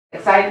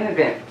Exciting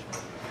event.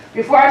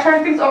 Before I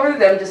turn things over to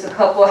them, just a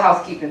couple of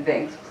housekeeping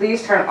things.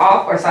 Please turn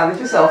off or silence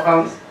your cell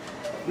phones.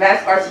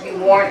 Masks are to be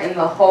worn in the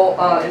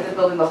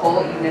building the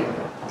whole evening.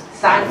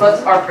 Signed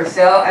books are for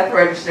sale at the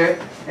register,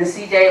 and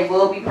CJ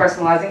will be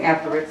personalizing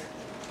afterwards.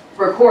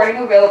 Recording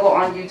available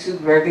on YouTube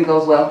if everything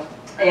goes well.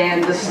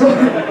 And the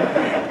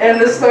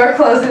store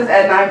closes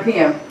at 9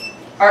 p.m.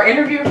 Our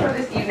interviewer for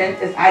this evening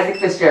is Isaac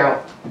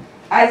Fitzgerald.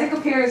 Isaac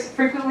appears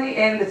frequently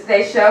in the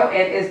Today Show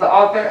and is the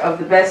author of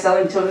the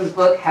best-selling children's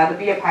book, How to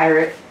Be a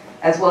Pirate,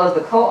 as well as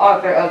the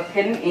co-author of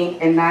Pen and Ink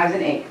and Knives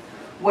and Ink,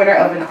 winner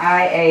of an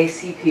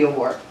IACP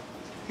award.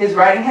 His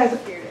writing has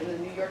appeared in the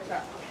New York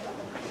Times.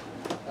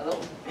 Hello?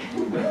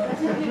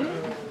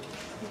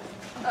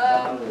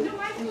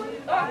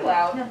 I'm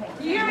loud.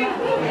 You hear me?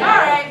 All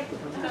right.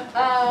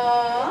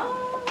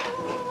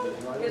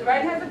 His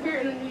writing has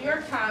appeared in the New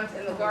York Times,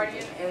 in the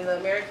Guardian, in the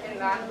American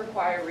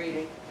Non-Required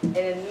Reading, and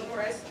in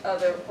numerous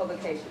other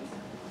publications.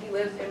 He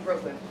lives in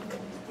Brooklyn.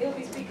 He'll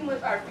be speaking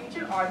with our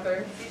featured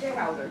author, CJ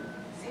Hauser.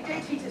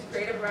 CJ teaches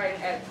creative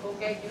writing at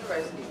Colgate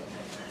University.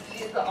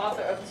 She is the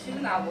author of 2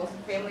 novels,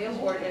 Family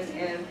of Origins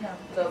and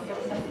The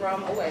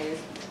From A Ways.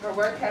 Her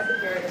work has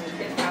appeared in the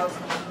Tin House,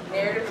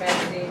 Narrative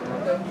Magazine,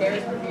 The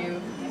Paris Review,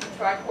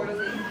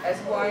 Tri-Quarterly,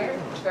 Esquire,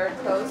 Third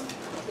Coast,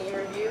 Teen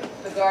Review,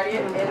 The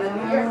Guardian, and the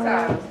New York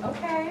Times.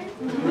 Okay.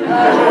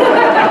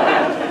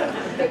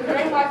 The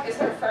Crane Wife is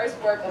her first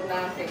work of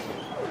nonfiction.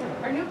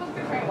 Her new book,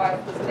 The Crane Wife,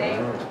 was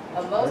named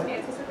a most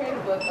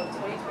anticipated book of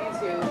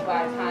 2022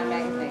 by Time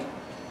magazine.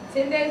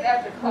 10 days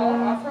after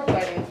calling off her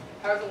wedding,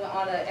 Hauser went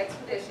on an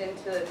expedition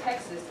to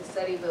Texas to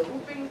study the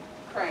whooping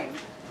crane.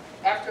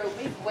 After a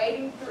week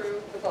wading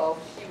through the Gulf,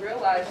 she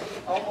realized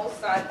she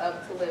almost signed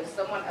up to live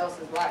someone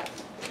else's life.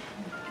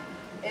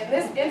 In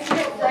this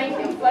intimate, frank,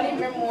 and funny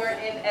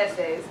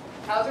memoir-in-essays,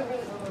 Hauser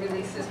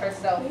releases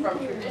herself from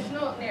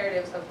traditional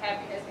narratives of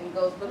happiness and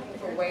goes looking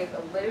for ways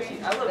of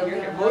living the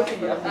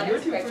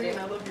unexpected,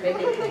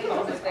 making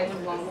pleasing mistakes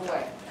along the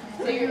way.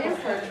 So you're in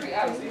for a treat,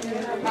 obviously.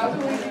 Hauser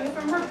will read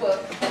from her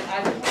book, and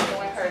Isaac will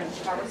join her in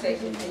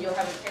conversation, and you'll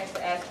have a chance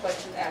to ask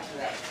questions after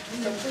that.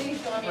 So please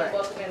join me in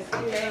welcoming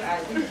CJ and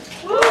Isaac.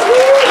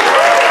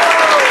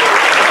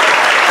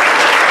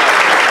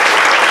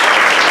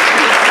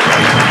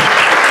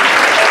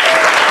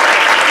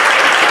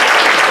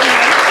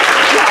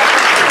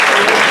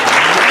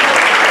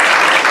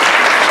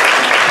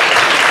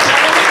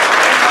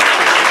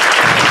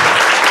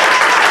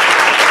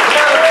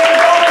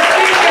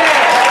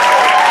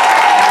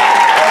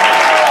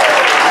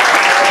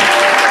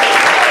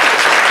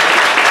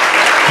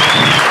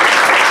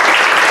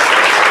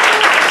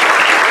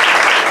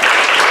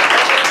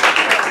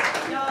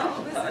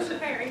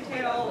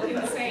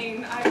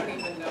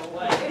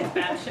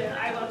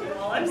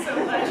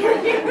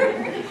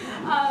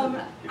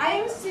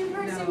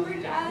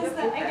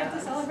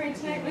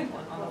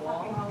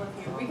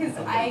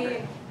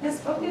 This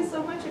book is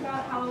so much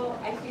about how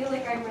I feel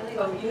like I'm really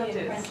lucky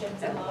in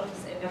friendships and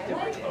loves in my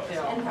life,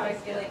 and how I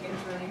feel like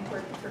it's really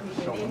important for me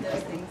to name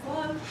those things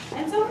love.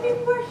 And so many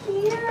people are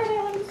here, and I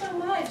love you so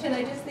much. And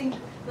I just think,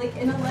 like,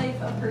 in a life,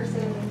 a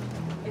person,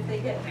 if they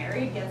get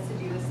married, gets to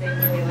do the same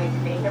way, like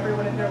make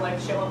everyone in their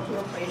life show up to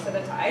a place at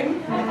a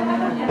time.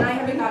 And I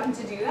haven't gotten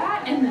to do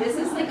that, and this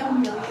is like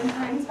 1,000,000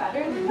 times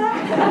better than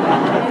that.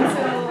 And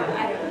so,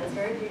 I don't know, it's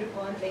very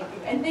beautiful, and thank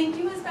you. And thank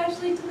you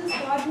especially to the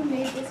squad who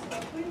made this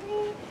book with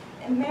me.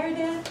 And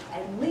Meredith,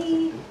 and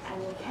Lee,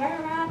 and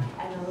Kara,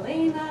 and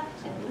Elena,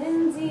 and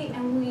Lindsay,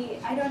 and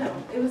I don't know,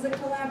 it was a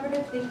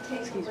collaborative think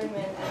tank of women,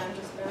 and I'm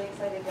just really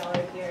excited y'all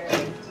are here to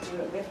do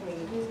it with me.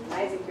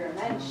 Isaac, you're a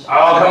mensch.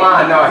 Oh, come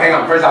on, no, hang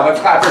on, first off,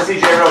 let's clap for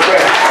CJ real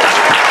quick.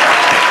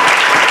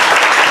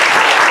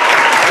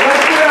 And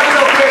let's give it up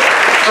real quick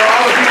for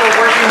all the people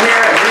working here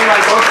at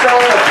Greenlight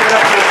Bookstore. Let's give it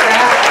up to the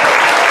staff.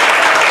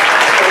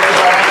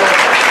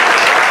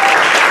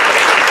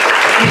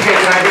 CJ,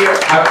 can I be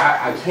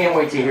I can't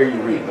wait to hear you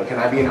read, but can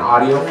I be an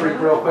audio freak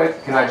real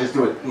quick? Can I just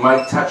do a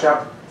mic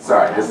touch-up?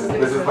 Sorry, this is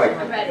like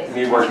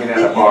me working at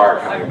a bar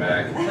coming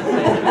back.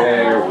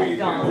 There we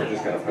go. We're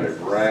just going to put it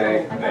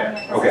right there.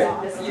 Okay.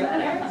 A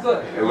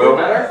little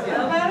better?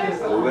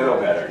 A little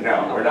better.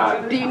 No, we're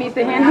not. Do you need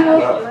the handle?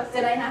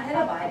 Did I not hit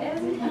a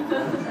button?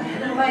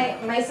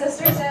 My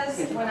sister says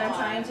when I'm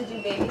trying to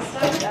do baby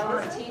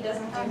stuff, T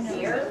doesn't do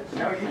beer.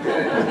 No, you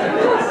did.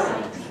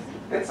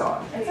 It's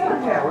on. It's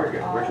on. Yeah, we're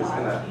good. We're just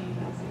going to...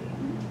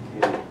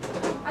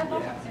 I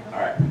love it. All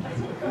right.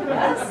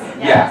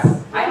 Yes.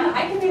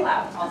 I can be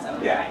loud also.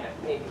 Yeah. Kind of,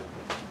 maybe.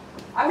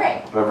 All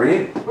right. But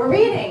read. We're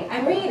reading.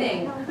 I'm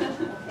reading.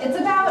 It's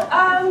about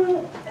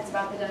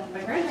the death of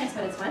my grandparents,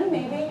 but it's funny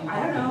maybe.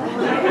 I don't know.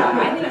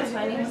 I think it's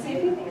funny. See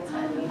if you think it's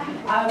funny.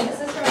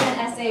 This is from an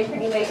essay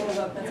pretty late in the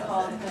book that's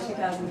called The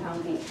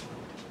 2,000-Pound Beat.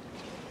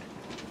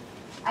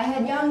 I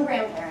had young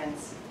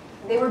grandparents.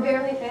 They were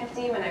barely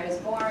 50 when I was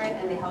born,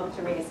 and they helped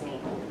to raise me.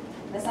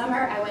 This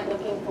summer, I went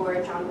looking for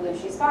John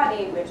Belushi's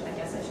body, which I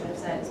guess I should have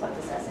said is what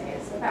this essay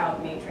is about,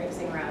 me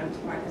traipsing around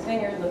Martha's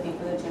Vineyard looking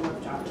for the tomb of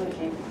John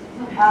Belushi.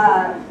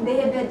 They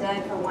had been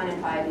dead for 1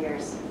 and 5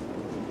 years.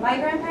 My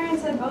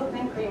grandparents had both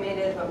been cremated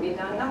but we'd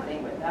done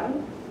nothing with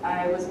them.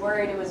 I was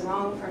worried it was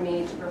wrong for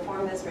me to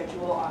perform this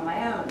ritual on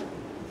my own.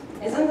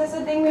 Isn't this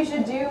a thing we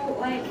should do,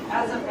 like,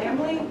 as a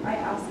family? I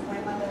asked my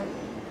mother.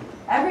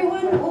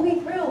 Everyone will be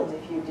thrilled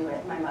if you do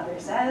it, my mother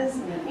says.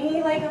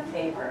 Be like a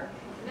favor.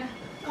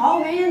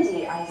 Call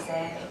Randy, I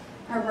say,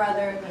 her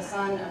brother, the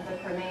son of the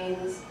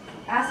Cremains.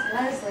 Ask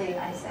Leslie,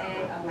 I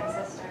say, of my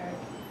sister.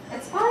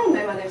 It's fine,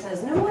 my mother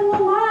says. No one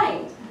will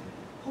mind.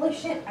 Holy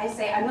shit, I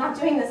say. I'm not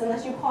doing this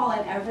unless you call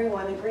and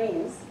everyone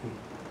agrees.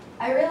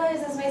 I realize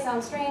this may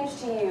sound strange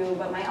to you,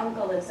 but my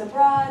uncle lives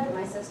abroad,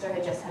 my sister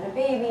had just had a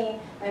baby,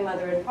 my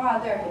mother and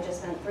father had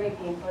just spent 3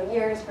 painful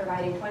years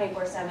providing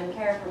 24/7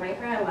 care for my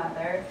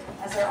grandmother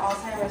as her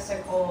Alzheimer's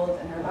took hold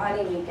and her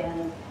body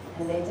weakened,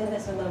 and they did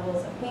this with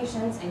levels of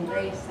patience and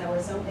grace that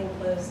were something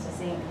close to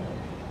sainthood.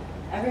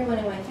 Everyone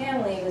in my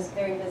family was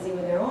very busy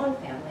with their own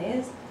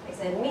families,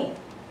 except me.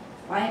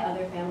 My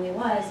other family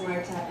was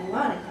Marta and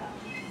Monica,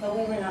 but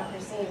we were not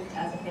perceived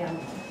as a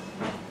family.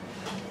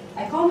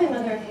 I called my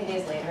mother a few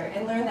days later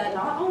and learned that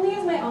not only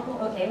is my uncle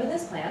okay with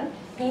this plan,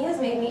 he has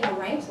made me a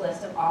ranked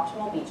list of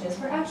optimal beaches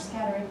for ash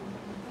scattering.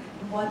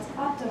 What's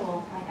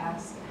optimal, I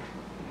asked.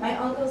 My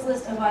uncle's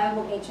list of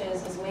viable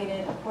beaches is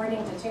weighted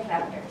according to 2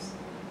 factors.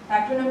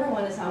 Factor number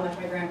 1 is how much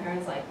my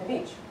grandparents like the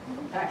beach.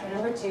 Factor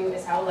number 2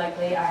 is how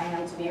likely I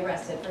am to be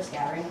arrested for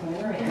scattering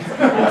human remains.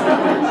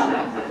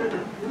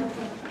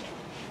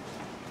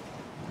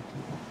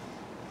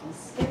 I'm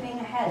skipping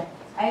ahead.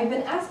 I have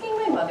been asking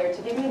my mother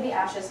to give me the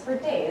ashes for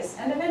days,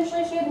 and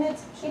eventually she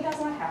admits she does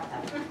not have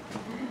them.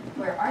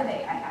 Where are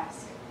they, I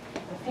ask.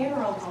 The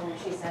funeral home,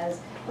 she says,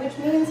 which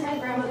means my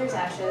grandmother's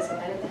ashes have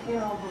been at the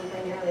funeral home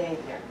for nearly a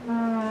year.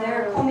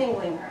 They're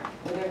commingling her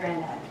with her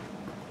granddad.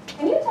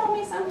 Can you tell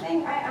me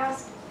something, I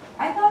ask?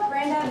 I thought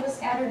Granddad was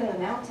scattered in the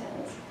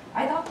mountains.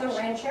 I thought the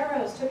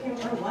rancheros took him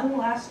for one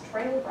last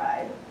trail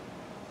ride.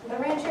 The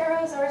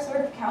rancheros are a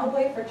sort of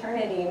cowboy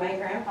fraternity my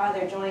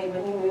grandfather joined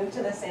when he moved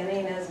to the San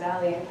Ynez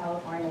Valley in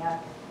California.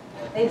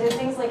 They did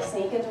things like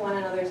sneak into one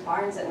another's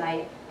barns at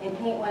night and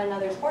paint one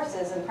another's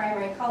horses in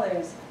primary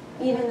colors,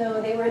 even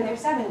though they were in their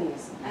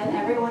 70s, and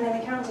everyone in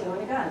the county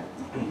owned a gun.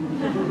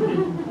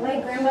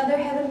 My grandmother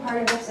had been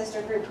part of their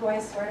sister group who I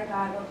swear to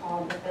God were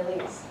called the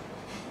Phillies.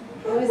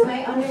 It was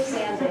my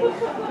understanding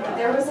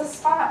there was a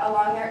spot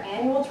along their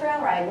annual trail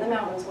ride in the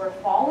mountains where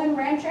fallen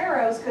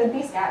rancheros could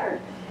be scattered,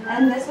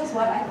 and this was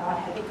what I thought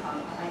had become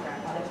my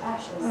grandfather's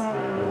ashes.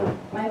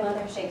 My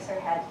mother shakes her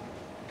head.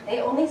 They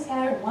only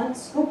scattered 1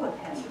 scoop of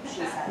him,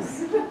 she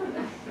says.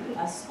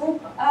 A scoop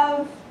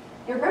of...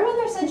 Your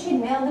grandmother said she'd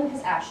mailed him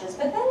his ashes,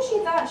 but then she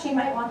thought she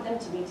might want them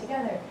to be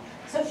together.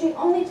 So she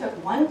only took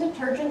 1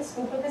 detergent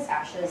scoop of his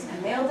ashes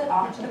and mailed it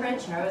off to the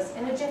rancheros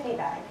in a jiffy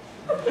bag.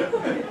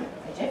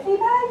 A jiffy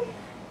bag?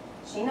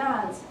 She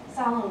nods,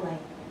 solemnly.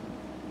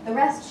 The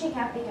rest she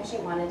kept because she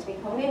wanted to be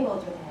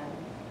commingled with him.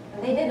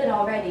 And they did it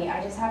already,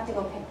 I just have to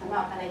go pick them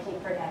up and I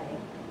keep forgetting.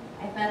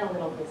 I've been a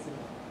little busy.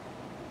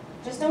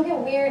 Just don't get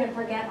weird and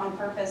forget on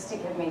purpose to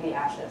give me the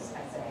ashes,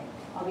 I say.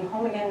 I'll be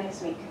home again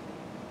next week.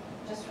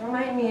 Just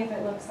remind me if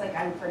it looks like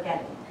I'm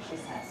forgetting, she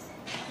says.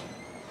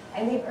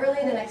 I leave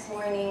early the next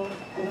morning,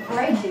 and before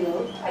I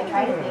do, I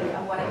try to think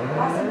of what I could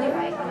possibly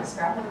write on a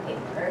scrap of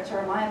paper to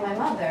remind my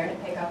mother to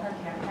pick up her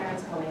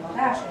parents' commingled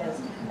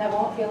ashes that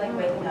won't feel like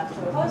waking up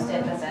to a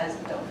post-it that says,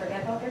 don't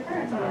forget about your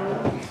parents.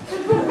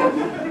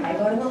 I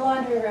go to the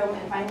laundry room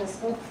and find the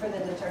scoop for the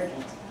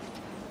detergent.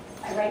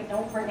 I write,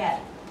 don't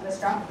forget, on a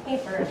scrap of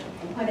paper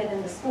and put it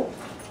in the scoop.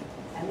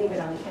 I leave it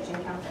on the kitchen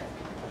counter.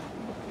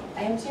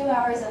 I am 2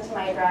 hours into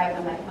my drive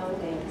when my phone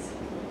dings.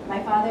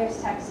 My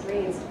father's text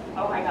reads,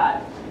 oh my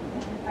God.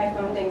 My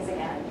phone dings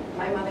again.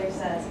 My mother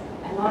says,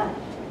 I'm on it.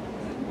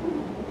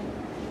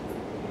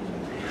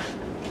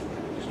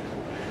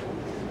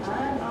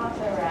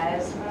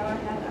 Unauthorized. Oh, I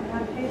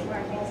had page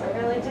markings. I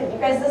really did. You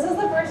guys, this is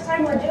the first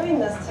time we're doing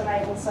this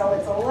tonight, and so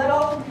it's a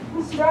little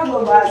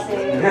struggle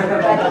bussy.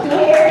 But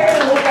here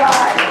we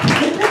are.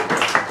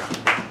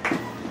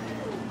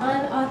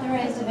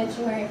 Unauthorized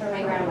obituary for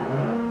my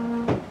grandmother.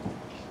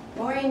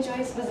 Maureen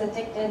Joyce was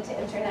addicted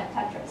to internet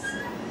Tetris.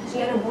 She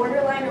had a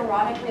borderline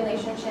erotic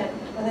relationship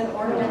with an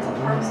ornamental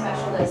art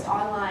specialist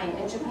online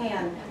in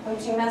Japan, whom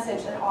she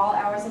messaged at all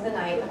hours of the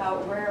night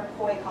about rare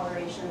koi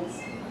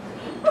colorations.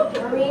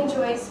 Maureen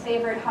Joyce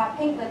favored hot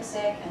pink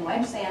lipstick and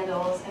wedge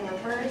sandals and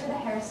referred to the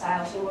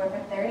hairstyle she wore for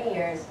 30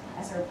 years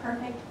as her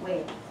perfect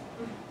wave.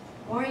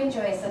 Maureen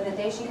Joyce said the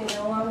day she could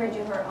no longer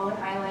do her own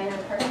eyeliner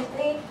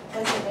perfectly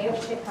was the day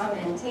we should come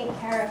and take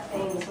care of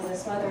things with a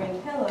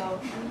smothering pillow,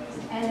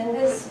 and in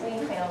this we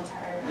failed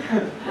her.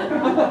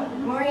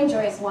 Maureen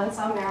Joyce once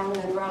saw Marilyn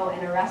Monroe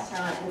in a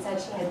restaurant and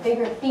said she had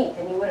bigger feet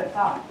than you would have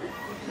thought.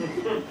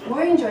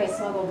 Maureen Joyce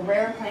smuggled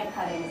rare plant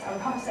cuttings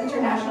across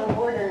international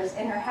borders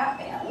in her hat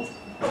band.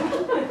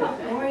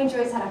 Maureen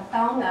Joyce had a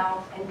foul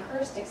mouth and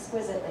cursed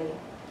exquisitely.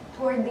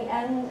 Toward the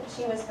end,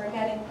 she was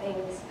forgetting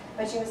things,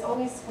 but she was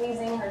always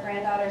squeezing her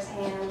granddaughter's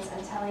hands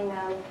and telling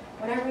them,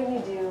 whatever you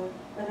do,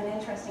 live an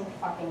interesting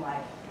fucking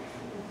life.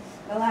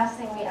 The last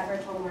thing we ever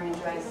told Maureen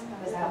Joyce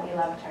was how we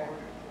loved her.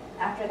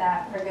 After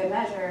that, for good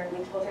measure,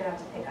 we told her not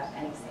to pick up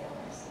any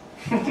sailors.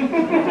 So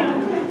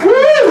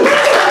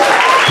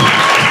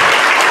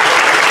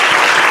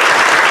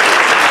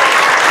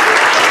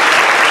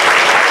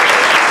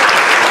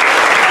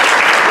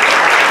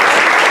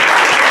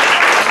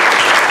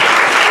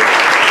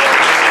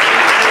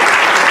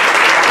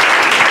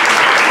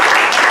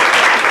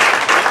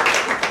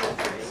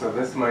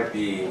this might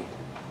be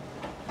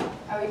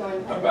Are we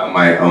going to about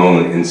my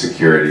own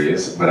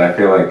insecurities, but I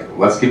feel like,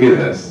 let's give you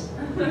this.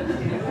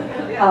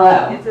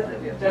 Hello. Is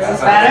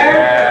this better?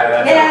 Yeah,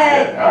 that sounds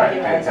good. All right,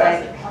 Yay.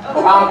 fantastic.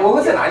 Well,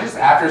 listen,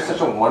 after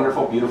such a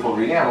wonderful, beautiful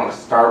reading, I want to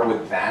start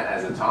with that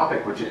as a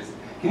topic, which is,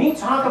 can you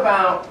talk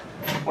about,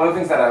 one of the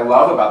things that I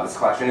love about this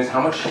collection is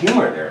how much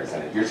humor there is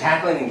in it. You're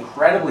tackling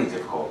incredibly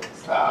difficult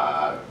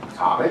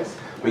topics,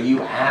 but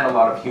you add a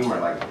lot of humor.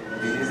 Like,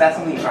 is that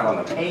something you found on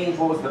the page?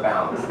 What was the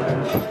balance there?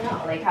 I don't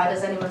know, like how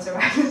does anyone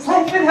survive this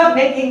life without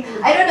making,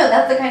 I don't know,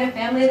 that's the kind of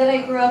family that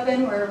I grew up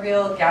in. We're a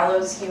real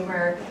gallows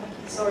humor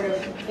sort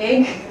of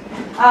gig,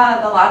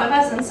 a lot of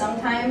us, and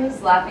sometimes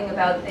laughing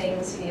about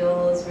things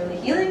feels really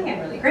healing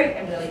and really great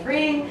and really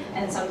freeing,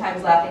 and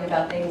sometimes laughing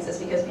about things is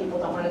because people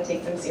don't want to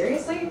take them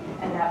seriously,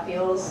 and that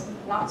feels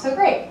not so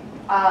great.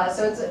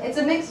 So it's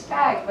a mixed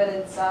bag, but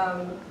it's,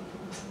 I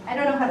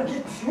don't know how to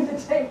get through the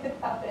day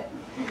without it.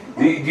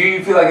 Do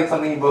you feel like it's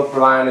something you both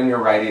rely on in your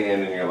writing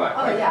and in your life?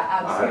 Oh, like,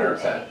 yeah,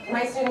 absolutely. 100%.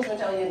 My students would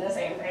tell you the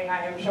same thing,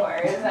 I am sure,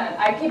 is that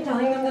I keep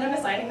telling them that I'm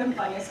assigning them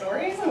funny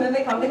stories, and then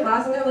they come to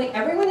class and they're like,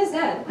 everyone is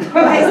dead.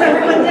 Why is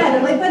everyone dead?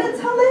 I'm like, but it's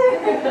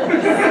hilarious.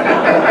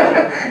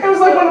 It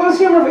was like one of those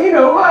humor,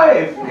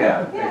 life.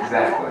 Yeah,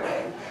 exactly.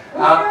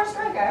 Maria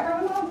Strega,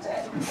 everyone loved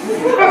it.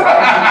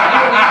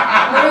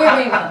 Maria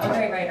Rainbow, a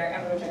great writer,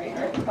 everyone should read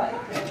her. But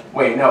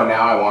Wait, no,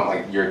 now I want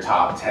like your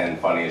top 10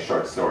 funniest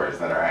short stories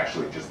that are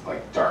actually just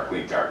like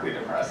darkly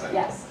depressing.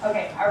 yes,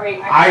 okay, are we?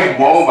 I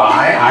won't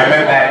lie, I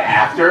meant that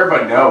after,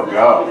 but no,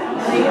 go.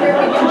 Later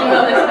we can do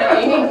a list of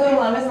Amy Bloom,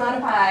 Love is Not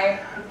a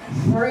Pie,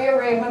 Maria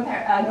Rainbow,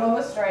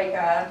 Nova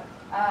Strega.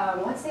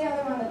 What's the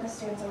other one that the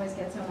students always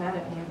get so mad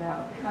at me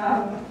about?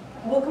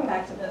 We'll come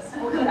back to this.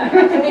 We'll come back.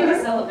 I can make a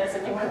syllabus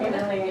if you want me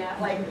to lean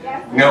at. Like,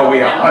 yeah. No, we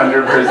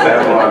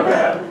 100% want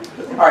that.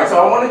 All right, so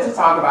I wanted to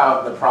talk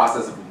about the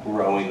process of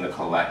growing the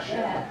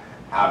collection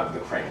out of the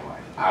Crane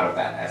life, out of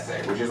that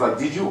essay, which is like,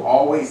 did you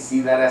always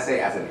see that essay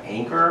as an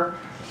anchor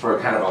for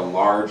kind of a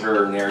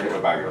larger narrative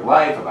about your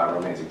life, about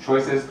romantic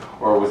choices,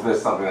 or was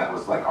this something that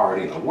was like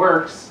already in the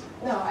works?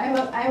 No,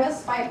 I'm a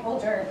spiteful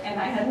jerk, and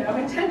I had no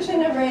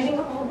intention of writing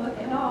a whole book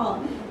at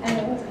all. And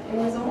it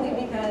was only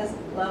because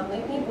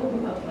lovely people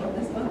who helped build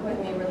this book with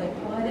me were like,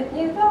 what if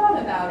you thought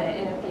about it?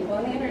 And if people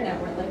on the internet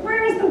were like,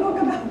 where is the book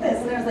about this?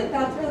 And I was like,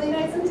 that's really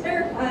nice and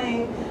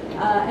terrifying.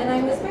 And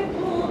I was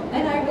spiteful,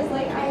 and I was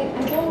like, I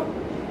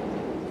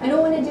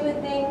don't want to do a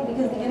thing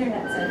because the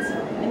internet said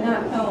so. And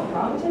that felt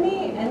wrong to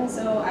me, and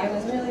so I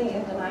was really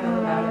in denial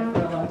about it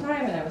for a long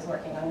time, and I was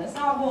working on this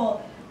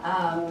novel.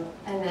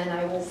 And then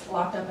I was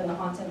locked up in the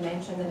haunted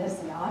mansion that is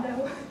the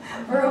Auto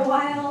for a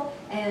while,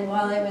 and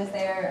while I was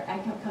there, I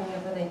kept coming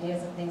up with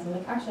ideas of things. I'm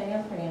like, actually, I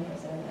am pretty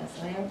interested in this,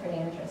 and I am pretty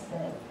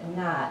interested in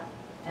that.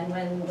 And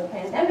when the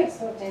pandemic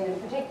swooped in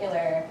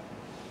particular,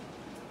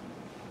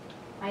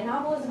 my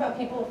novel is about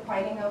people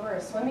fighting over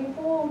a swimming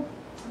pool,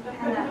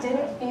 and that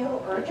didn't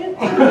feel urgent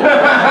to me.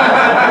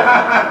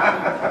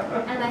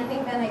 And I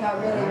think then I got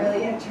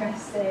really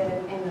interested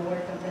in the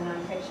work of the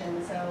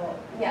nonfiction. So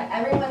yeah,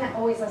 everyone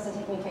always has to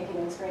take me kicking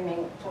and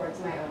screaming towards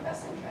my own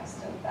best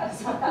interest, and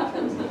that's what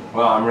happened.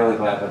 Well, I'm really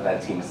glad that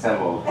that team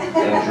assembled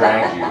and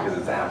dragged you because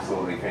it's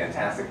absolutely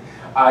fantastic.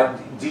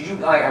 Did you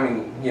like? I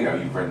mean,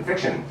 you've written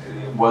fiction.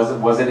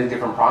 Was it a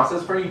different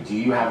process for you? Do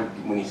you have it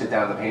when you sit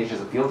down on the page?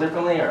 Does it feel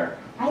differently, or?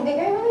 I think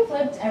I really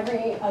flipped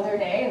every other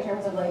day in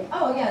terms of like,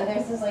 oh yeah,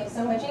 this is like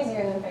so much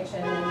easier than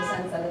fiction in the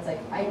sense that it's like,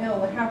 I know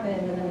what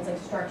happened, and then it's like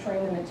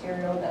structuring the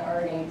material that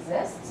already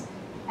exists.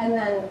 And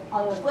then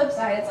on the flip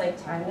side, it's like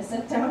time to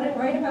sit down and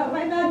write about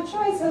my bad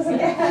choices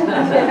again.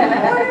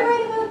 Or to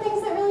write about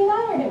things that really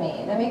matter to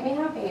me, that make me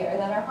happy, or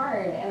that are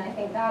hard. And I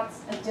think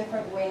that's a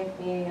different way of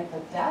being at the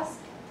desk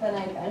than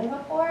I'd been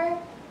before.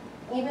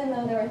 Even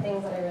though there were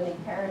things that I really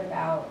cared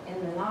about in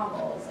the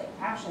novels, like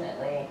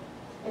passionately,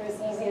 it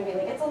was easy to be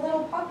like, it's a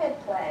little puppet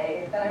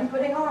play that I'm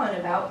putting on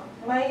about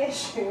my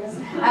issues,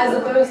 as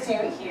opposed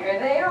to, here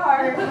they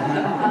are.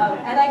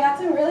 And I got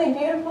some really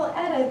beautiful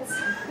edits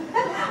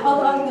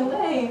along the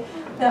way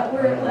that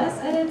were less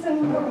edits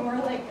and were more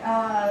like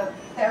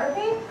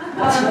therapy.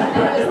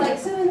 And it was like,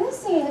 so in this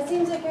scene, it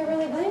seems like you're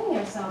really blaming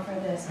yourself for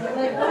this. But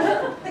like, what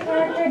if the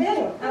character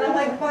didn't? And I'm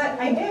like, but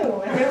I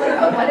do. And they're like,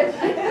 oh, what if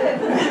you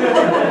did?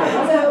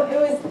 So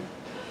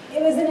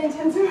it was an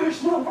intense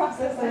emotional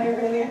process, and I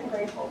really am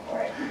grateful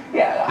for it.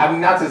 Yeah, I mean,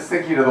 not to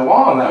stick you to the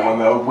wall on that one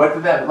though. What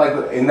did that like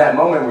in that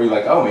moment? Were you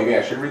like, oh, maybe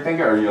I should rethink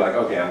it, or you're like,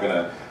 okay, I'm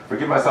gonna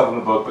forgive myself in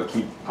the book, but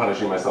keep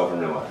punishing myself in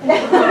real life?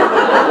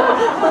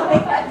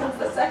 That's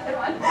the second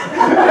one.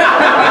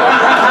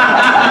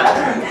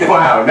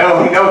 Wow,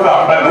 no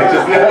thought, but like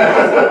just.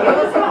 It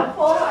was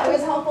helpful. It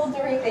was helpful to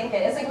rethink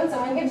it. It's like when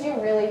someone gives you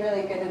really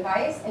good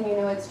advice, and you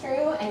know it's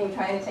true, and you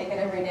try to take it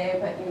every day,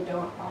 but you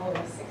don't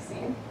always succeed.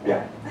 scene.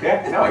 Yeah,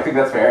 yeah, no, I think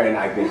that's fair, and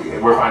I think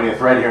we're finding a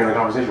thread here in the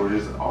conversation, which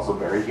is also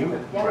very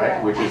human, Yeah, right?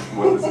 yeah. Which is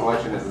what this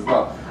collection is as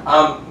well.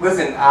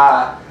 Listen,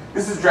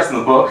 this is addressed in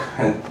the book,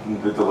 and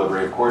the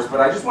delivery, of course, but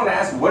I just want to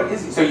ask, what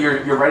is, so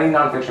you're writing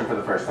nonfiction for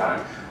the first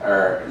time,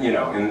 or, you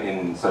know,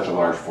 in such a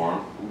large form.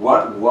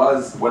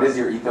 What is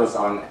your ethos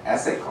on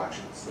essay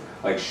collections?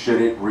 Like,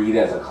 should it read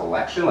as a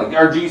collection? Like,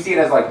 or do you see it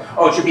as like,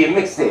 oh, it should be a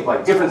mixtape,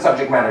 like different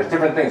subject matters,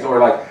 different things, or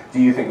like,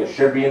 do you think there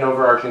should be an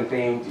overarching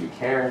theme? Do you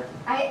care?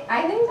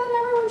 I think that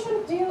everyone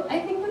should do, I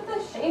think that the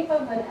shape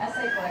of an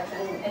essay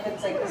collection, if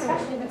it's like,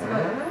 especially if it's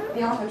about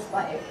the author's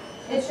life,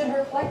 it should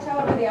reflect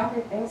however the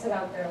author thinks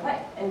about their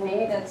life. And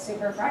maybe that's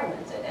super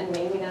fragmented, and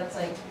maybe that's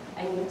like,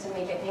 I need to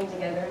make a thing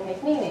together and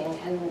make meaning.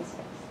 And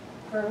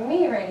for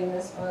me, writing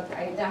this book,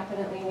 I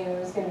definitely knew it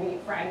was going to be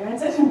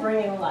fragmented and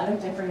bringing a lot of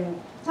different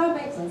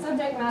topics and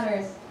subject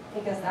matters,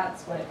 because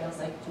that's what it feels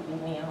like to be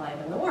me alive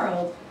in the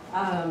world.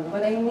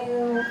 But I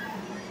knew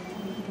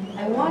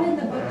I wanted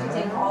the book to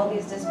take all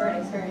these disparate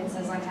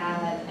experiences I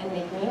had and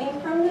make meaning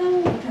from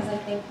them, because I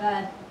think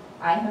that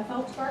I have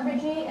felt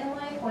garbagey in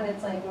life when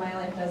it's like my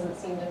life doesn't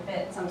seem to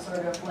fit some sort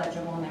of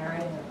legible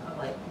narrative of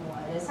like,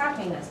 what is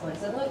happiness? What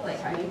does it look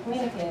like? How do you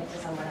communicate it to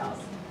someone else?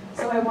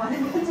 So I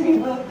wanted it to be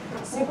both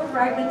super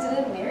fragmented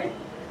and weird,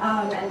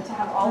 and to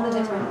have all the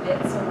different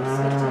bits sort of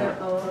speak to their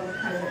own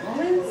kind of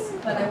moments,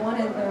 but I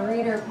wanted the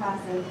reader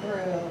passing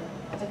through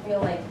to feel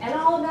like, and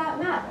all of that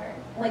mattered.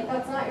 Like,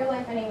 that's not your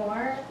life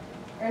anymore,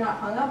 you're not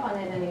hung up on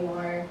it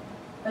anymore,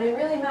 but it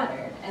really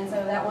mattered. And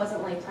so that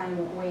wasn't like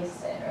time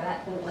wasted, or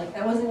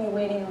that wasn't you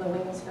waiting in the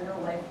wings for your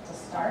life to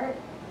start.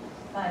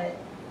 But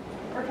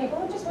for people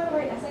who just want to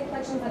write essay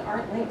collections that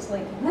aren't linked,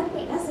 like, let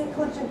the essay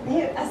collection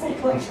be an essay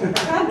collection,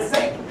 for God's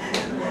sake.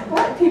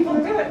 Let people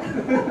do it.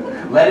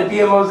 Let it be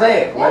a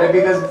mosaic. Let it be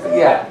this,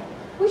 yeah.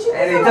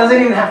 And it doesn't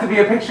even have to be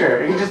a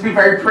picture. It can just be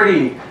very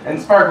pretty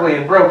and sparkly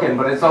and broken,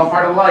 but it's all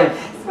part of life.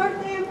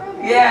 Sparkly and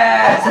broken.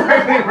 Yeah,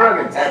 sparkly and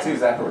broken.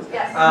 Tattoos afterwards.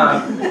 Yes.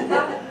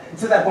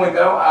 To that point,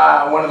 though,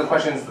 one of the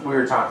questions we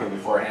were talking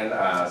beforehand,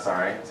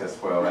 sorry to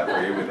spoil that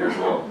for you, but there's a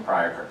little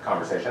prior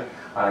conversation.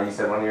 You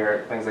said one of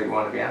your things that you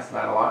wanted to be asked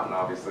about a lot, and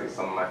obviously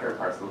some of my favorite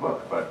parts of the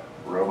book, but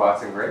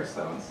robots and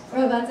gravestones.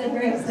 Robots and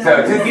gravestones.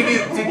 So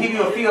to give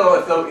you a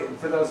feel,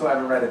 for those who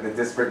haven't read it, the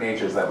disparate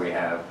natures that we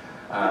have,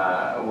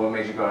 what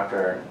made you go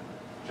after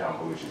John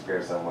Belushi's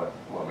gravestone?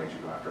 What made you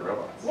go after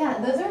robots? Yeah,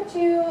 those are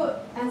two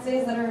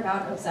essays that are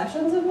about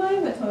obsessions of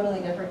mine, but totally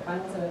different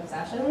kinds of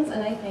obsessions,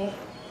 and I think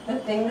the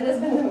thing that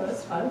has been the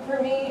most fun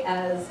for me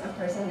as a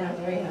person now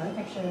doing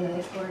nonfiction and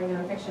exploring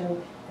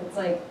nonfiction, it's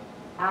like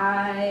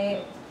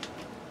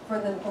for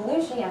the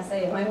Belushi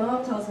essay, my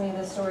mom tells me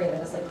this story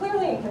that is like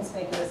clearly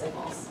inconspicuous and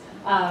false,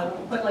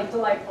 but like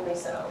delightfully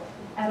so.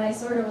 And I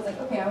sort of was like,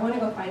 okay, I want to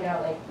go find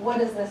out like,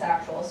 what is this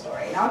actual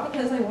story? Not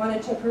because I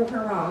wanted to prove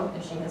her wrong,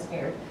 as she has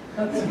feared,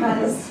 but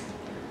because,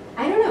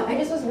 I don't know, I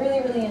just was really,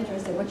 really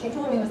interested. What she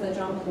told me was that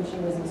John Belushi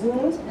was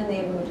exhumed and they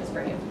had moved his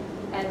grave,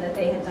 and that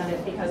they had done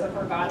it because of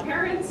her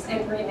godparents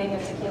and breathing in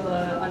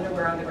tequila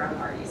underwear underground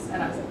parties.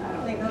 And I was like, I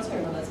don't think that's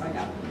true, but let's find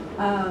out.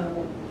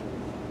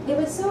 It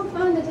was so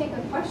fun to take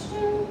a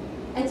question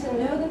and to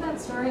know that that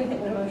story hit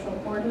an emotional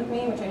chord with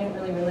me, which I didn't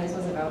really realize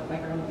was about my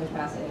grandmother's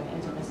passing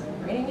until I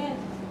started reading it.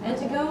 And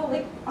to go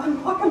like on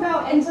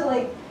walkabout and to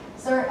like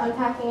start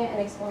unpacking it and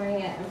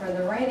exploring it, and for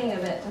the writing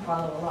of it to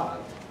follow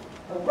along.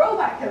 The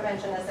robot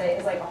convention essay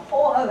is like a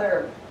whole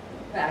other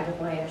bag of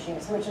my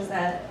issues, which is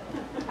that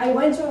I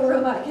went to a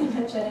robot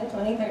convention in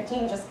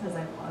 2013 just because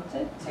I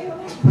wanted to,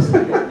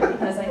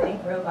 because I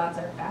think robots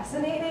are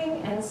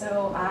fascinating, and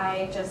so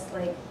I just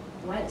like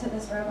went to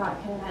this robot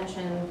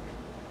convention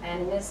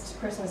and missed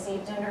Christmas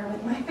Eve dinner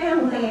with my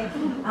family,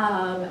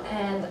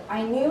 and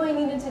I knew I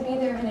needed to be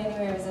there, and I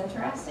knew I was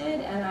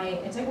interested, and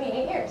it took me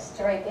 8 years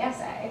to write the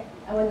essay,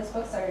 and when this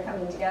book started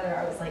coming together,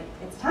 I was like,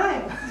 it's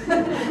time.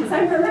 It's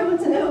time for everyone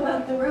to know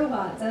about the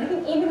robots. And I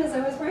think even as I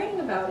was writing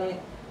about it,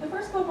 the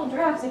first couple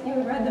drafts, if you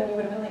had read them, you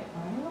would have been like,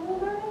 why are we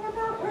learning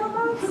about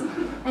robots?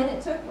 And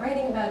it took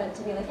writing about it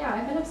to be like, yeah,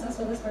 I've been obsessed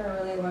with this for a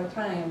really long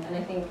time. And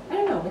I think, I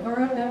don't know, like our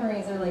own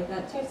memories are like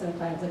that too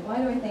sometimes. Like, why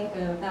do I think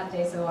of that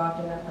day so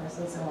often, that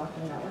person so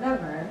often, that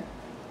whatever?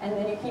 And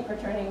then you keep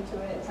returning to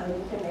it until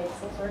you can make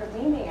some sort of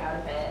meaning out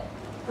of it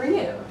for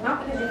you.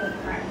 Not because you can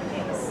crack the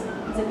case.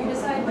 So you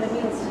decide what it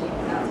means to you.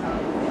 That's how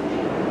it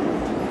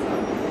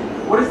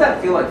What does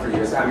that feel like for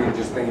you? I mean,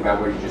 just thinking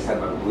about what you just said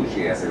about the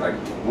Belushi essay, like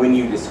when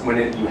you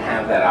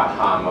have that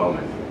aha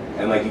moment,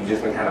 and like you've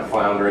just been kind of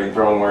floundering,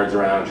 throwing words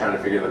around, trying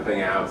to figure the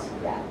thing out.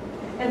 Yeah,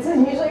 it's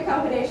usually a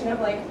combination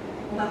of like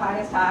the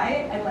highest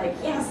high and like,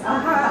 yes,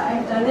 aha,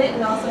 I've done it,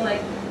 and also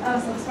like, oh,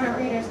 some smart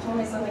readers told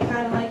me something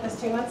kind of like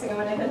this 2 months ago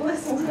and I didn't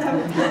listen to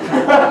them.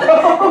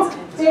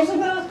 It's usually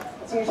both.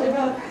 It's usually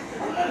both.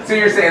 So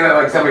you're saying that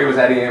like somebody was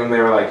editing and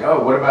they were like,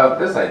 oh, what about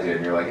this idea?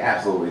 And you're like,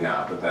 absolutely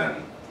not, but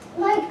then.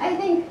 Like, I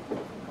think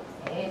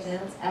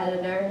agents,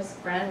 editors,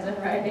 friends in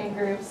writing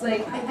groups,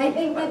 like, I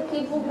think that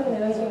people who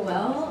know you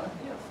well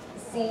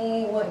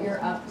see what you're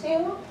up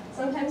to,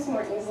 sometimes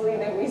more easily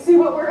than we see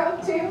what we're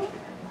up to.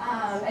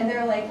 And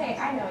they're like, hey,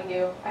 I know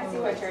you. I see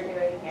what you're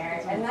doing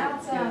here. And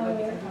that's,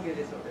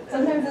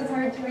 sometimes it's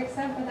hard to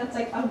accept, but that's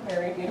like a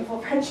very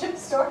beautiful friendship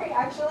story,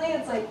 actually.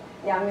 It's like,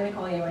 yeah, I'm going to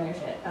call you on your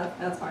shit.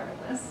 That's part of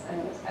this.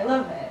 And I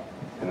love it.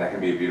 And that can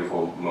be a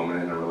beautiful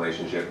moment in a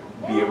relationship,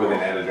 be it with an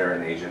editor,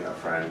 an agent, a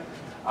friend.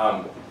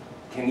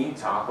 Can you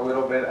talk a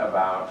little bit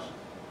about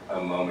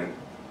a moment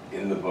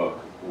in the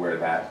book where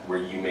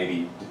you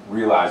maybe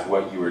realized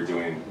what you were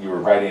doing? You were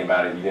writing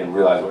about it, you didn't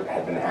realize what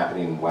had been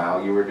happening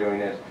while you were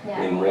doing it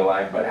in real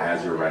life, but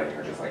as you're writing,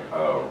 you're just like,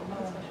 oh,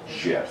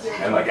 shit.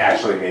 And like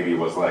actually maybe it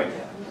was like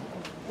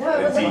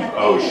a deep,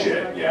 oh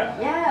shit, yeah.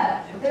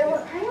 Yeah, there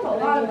were kind of a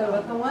lot of them,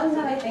 but the one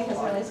that I think has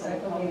really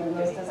stuck with me the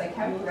most is I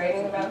kept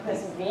writing about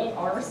this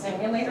VR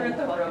simulator at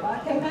the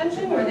robot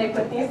convention where they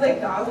put these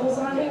like goggles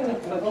on me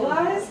with Google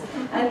eyes,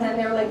 and then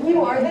they were like,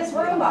 you are this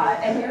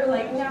robot, and you're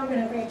like, now I'm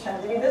going to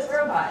pretend to be this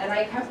robot. And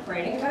I kept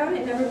writing about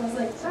it, and everyone was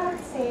like, that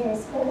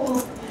seems cool.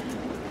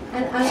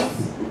 And I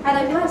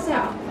passed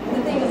out.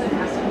 The thing is, I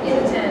passed out.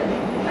 In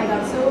 10, I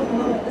got so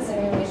blown with the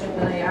simulation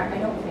that I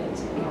don't faint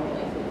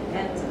normally,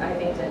 and I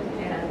fainted.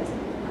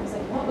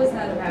 What was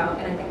that about?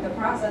 And I think the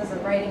process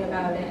of writing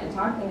about it and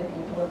talking to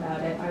people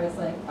about it, I was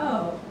like,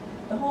 oh,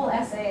 the whole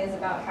essay is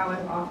about how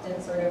I'm often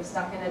sort of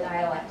stuck in a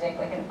dialectic,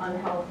 like an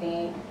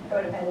unhealthy,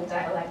 codependent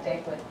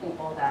dialectic with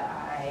people that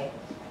I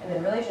am in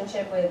a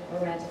relationship with,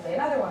 romantically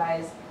and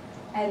otherwise.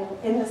 And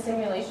in the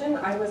simulation,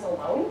 I was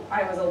alone.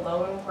 I was a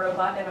lone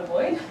robot in a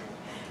void.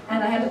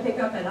 And I had to pick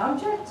up an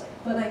object,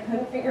 but I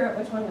couldn't figure out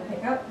which one to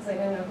pick up because I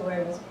didn't know who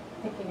I was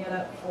picking it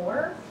up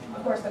for.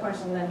 Of course, the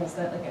question then is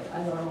that like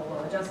a normal,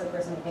 well-adjusted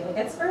person would be like,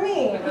 it's for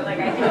me, but like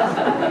I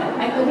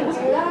couldn't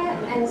do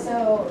that, and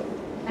so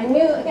I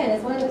knew, again,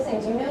 it's one of those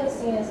things, you know the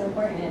scene is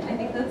important. I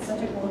think that's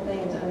such a cool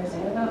thing to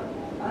understand about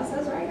us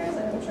as writers.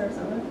 I'm sure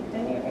some of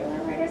any of you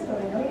are writers, but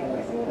I know you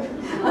guys do.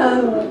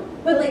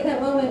 But like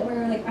that moment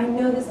where like, I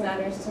know this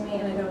matters to me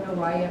and I don't know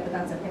why yet, but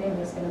that's okay, I'm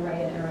just gonna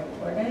write it and write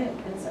toward it.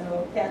 And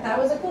so, yeah, that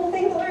was a cool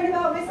thing to learn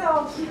about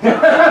myself. She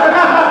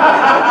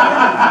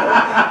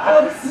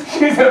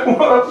said,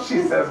 whoops,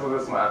 she says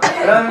with a smile.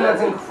 Another thing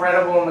that's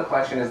incredible in the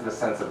collection is the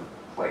sense of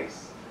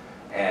place.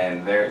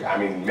 And there, I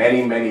mean,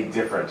 many, many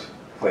different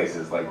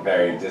places, like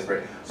very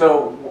disparate.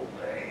 So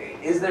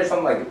is there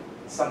something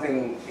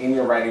in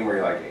your writing where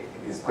you're like,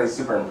 is place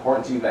super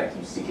important to you, that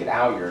you seek it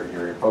out,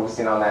 you're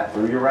focusing on that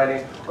through your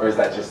writing? Or is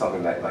that just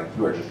something that like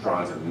you are just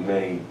drawn to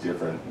many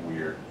different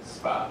weird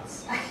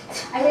spots?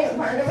 I mean,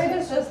 part of it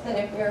is just that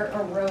if you're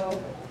a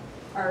rogue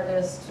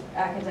artist,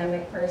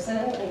 academic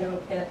person, you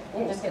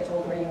just get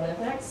told where you live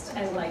next,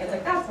 and like it's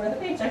like that's where the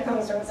paycheck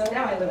comes from. So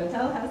now I live in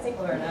Tallahassee,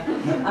 Florida.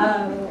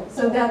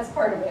 So that's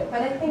part of it.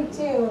 But I think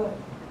too,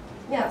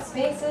 yeah,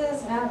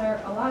 spaces matter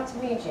a lot to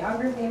me.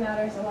 Geography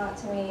matters a lot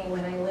to me.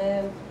 When I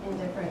live in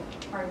different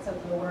parts of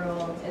the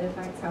world, it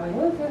affects how I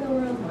move through the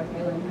world, how I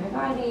feel in my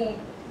body.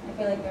 I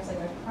feel like there's like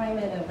a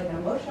climate of like an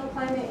emotional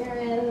climate you're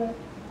in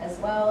as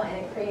well,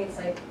 and it creates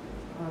like,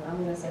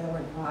 I'm going to say the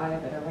word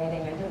vibe at a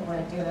reading. I didn't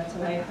want to do that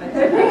tonight, but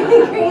it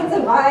really creates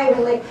a vibe.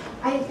 And like,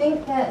 I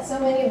think that so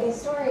many of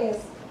these stories,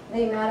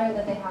 they matter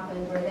that they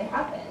happened where they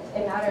happened.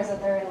 It matters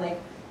that they're in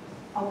like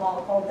a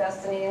mall called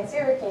Destiny in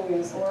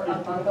Syracuse or a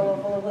bungalow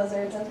full of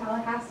lizards in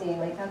Tallahassee.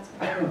 Like, that's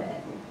part of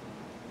it.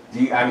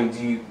 Do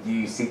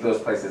you seek those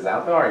places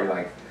out though? Or are you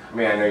like, I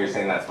mean, I know you're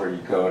saying that's where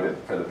you go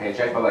for the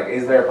paycheck, but like,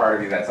 is there a part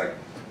of you that's like,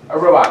 a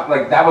robot,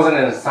 like that wasn't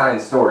an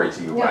assigned story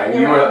to you, no, right?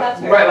 You were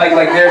right,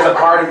 like there's a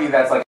part of you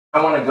that's like,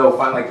 I want to go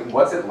find, like,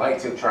 what's it like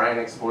to try and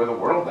explore the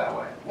world that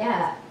way?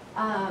 Yeah.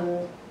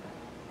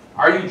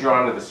 Are you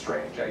drawn to the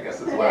strange, I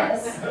guess is what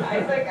Yes.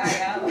 I think I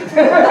am.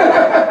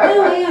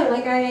 No, I am.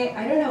 Like,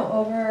 I don't know,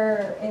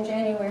 over in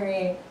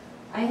January,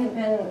 I had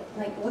been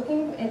like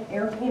looking at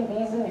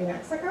Airbnbs in New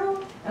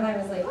Mexico, and I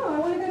was like, oh, I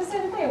want to go to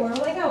Santa Fe, where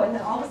will I go? And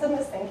then all of a sudden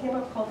this thing came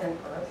up called an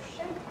Earth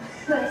ship.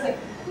 And I was like,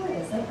 what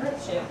is an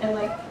Earth ship? And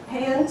like,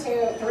 pan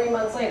to 3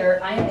 months later,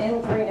 I'm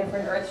in 3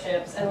 different Earth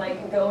ships, and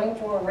like going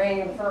to a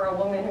rave for a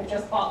woman who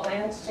just bought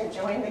land to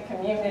join the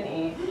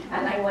community,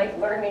 and I'm like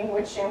learning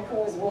which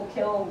shampoos will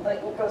kill the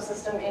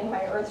ecosystem in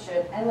my Earth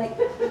ship. And like,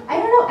 I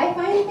don't know, I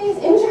find things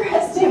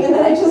interesting, and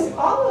then I just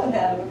follow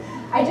them.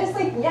 I just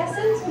like yes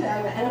into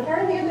them, and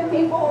apparently other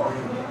people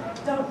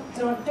don't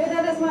do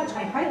that as much.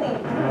 I don't know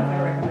if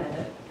I recommend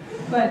it,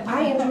 but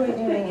I enjoy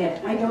doing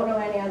it. I don't know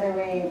any other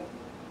way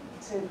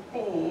to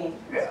be.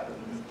 Yeah.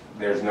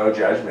 There's no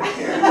judgment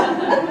here.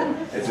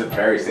 It's a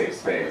very safe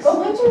space. But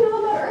what do you know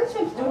about Earth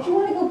ships? Don't you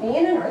want to go be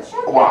in an Earth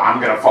ship? Well, I'm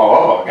gonna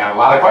follow up. I've got a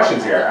lot of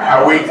questions here.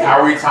 Are we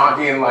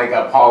talking like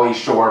a Pauly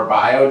Shore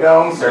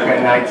biodome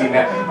circa 19?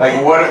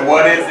 Like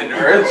what is an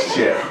Earth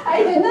ship?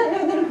 I did not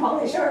know that a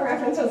Pauly Shore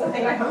reference was a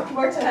thing I hoped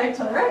for tonight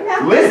till right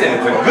now. Listen,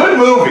 it's a good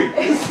movie.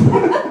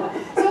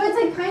 So it's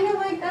like kind of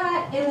like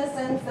that in the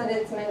sense that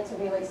it's meant to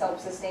be like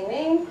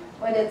self-sustaining,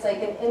 but it's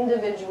like an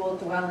individual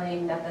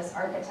dwelling that this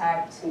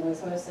architect, who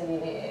was mostly,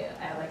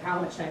 like how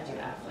much time do you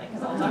have? Like,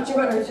 because I'll talk to you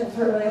about Earth ships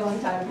for a really long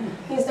time.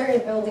 He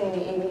started building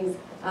in the 80s,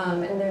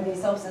 and they're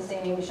these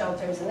self-sustaining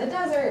shelters in the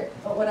desert.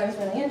 But what I was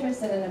really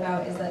interested in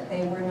about is that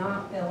they were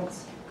not built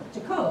to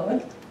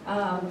code.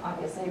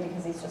 obviously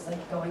because he's just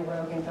like going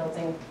rogue and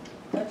building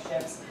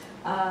ships.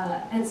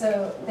 And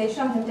so they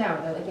shut him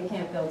down. They're like, you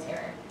can't build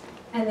here.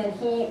 And then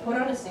he put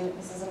on a suit.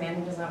 This is a man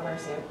who does not wear a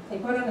suit. He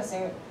put on a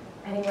suit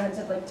and he went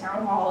to like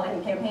town hall and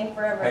he campaigned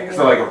forever.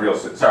 So like a real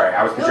suit. Sorry,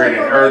 I was picturing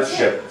an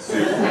Earthship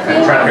suit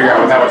and trying to figure out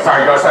what that was.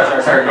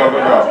 Sorry,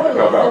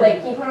 go.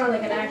 Like he put on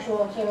like an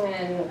actual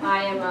human,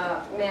 I am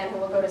a man who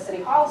will go to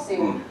City Hall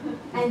suit.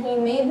 And he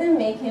made them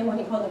make him what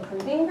he called a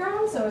proving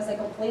ground. So it was like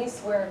a place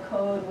where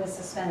code was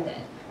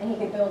suspended and he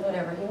could build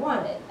whatever he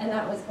wanted. And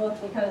that was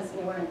both because he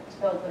wanted to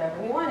build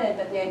whatever he wanted,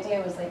 but the idea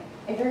was like,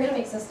 if you're gonna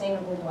make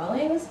sustainable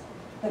dwellings,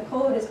 the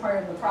code is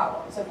part of the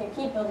problem. So if you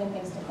keep building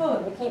things to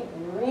code, we keep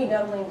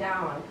redoubling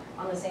down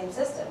on the same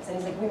systems. And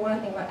he's like, we want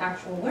to think about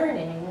actual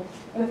learning.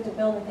 You have to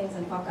build the things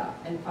and fuck up,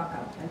 and fuck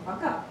up, and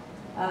fuck up.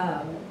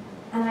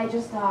 And I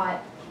just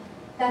thought,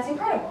 that's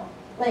incredible.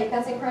 Like,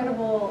 that's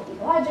incredible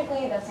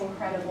ecologically, that's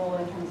incredible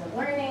in terms of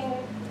learning.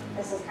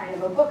 This is kind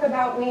of a book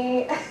about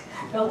me,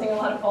 building a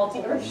lot of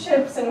faulty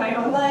Earthships in my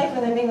own life,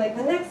 and then being like,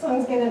 the next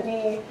one's gonna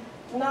be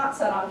not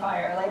set on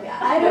fire. Like,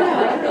 I don't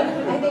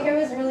know, I think I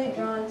was really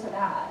drawn to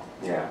that.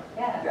 Yeah.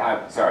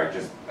 Yeah. I'm sorry,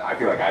 I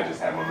feel like I just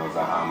had one of those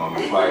aha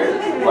moments while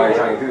you're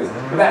talking through this.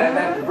 But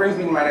that brings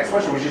me to my next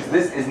question, which is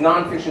is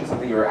nonfiction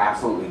something you're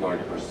absolutely going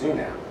to pursue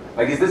now?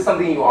 Like, is this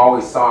something you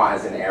always saw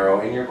as an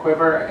arrow in your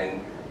quiver? And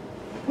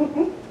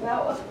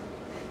No,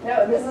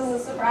 this is a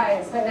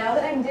surprise. But now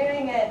that I'm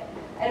doing it,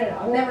 I don't know,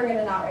 I'm never going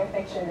to not write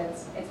fiction.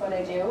 It's what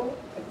I do.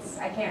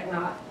 I can't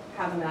not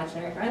have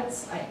imaginary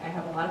friends. I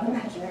have a lot of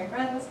imaginary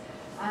friends.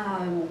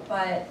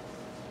 But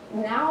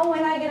now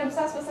when I get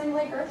obsessed with something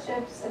like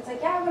Earthships, it's like,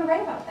 yeah, I'm going to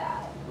write about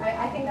that.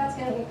 I think that's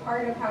going to be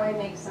part of how I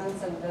make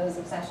sense of those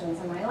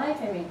obsessions in my life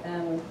and make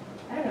them,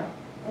 I don't know,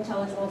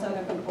 intelligible to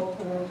other people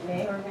who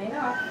may or may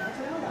not want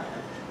to know about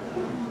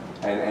them.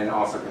 And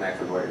also connect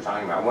with what you're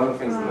talking about. One of the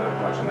things in the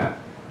collection that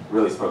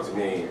really spoke to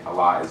me a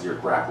lot is you're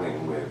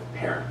grappling with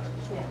parenthood.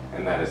 Yeah.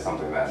 And that is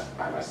something that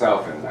I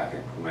myself, and I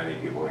think many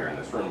people here in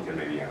this room can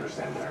maybe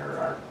understand or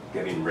are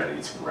getting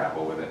ready to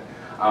grapple with it.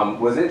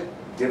 Was it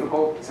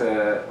difficult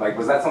to, like,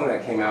 was that something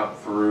that came out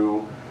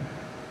through,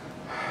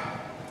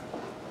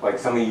 like,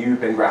 something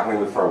you've been grappling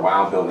with for a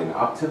while building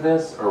up to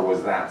this, or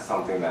was that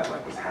something that,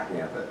 like, was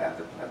happening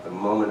at the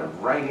moment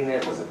of writing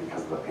it? Was it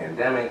because of the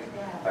pandemic?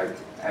 Yeah. Like,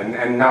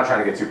 and not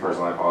trying to get too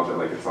personal, I apologize,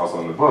 like, it's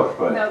also in the book,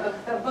 but... No,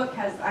 the book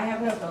has, I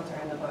have no filter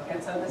in the book,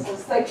 and so this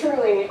is, like,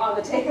 truly on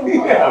the table.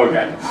 Yeah,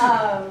 okay.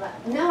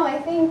 No, I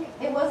think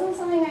it wasn't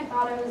something I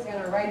thought I was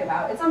going to write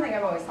about. It's something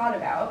I've always thought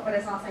about, but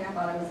it's not something I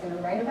thought I was going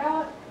to write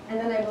about. And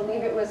then I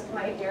believe it was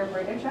my dear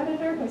British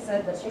editor who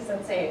said that she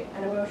sensed an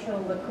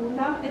emotional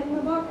lacuna in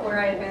the book, where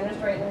I had managed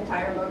to write an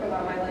entire book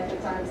about my life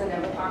at times and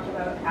never talked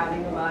about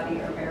having a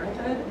body or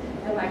parenthood.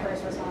 And my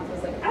first response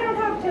was like, I don't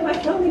have to, I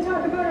can only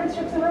talk about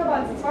Earthships and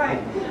robots, it's fine.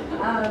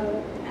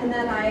 And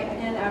then I,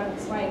 again, out of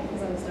spite,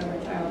 because I'm a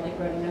stubborn child, like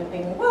wrote a note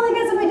being like, well, I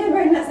guess if I did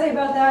write an essay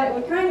about that, it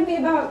would kind of be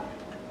about,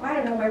 I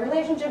don't know, my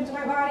relationship to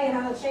my body and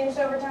how it's changed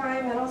over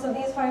time, and also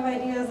these 5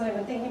 ideas that I've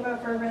been thinking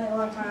about for a really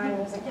long time. And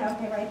I was like, yeah,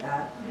 okay, write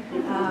that.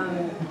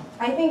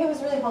 I think it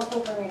was really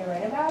helpful for me to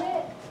write about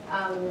it.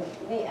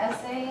 The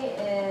essay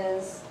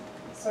is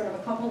sort of a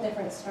couple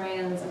different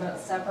strands about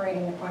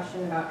separating the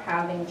question about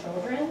having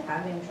children,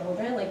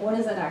 like what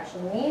does that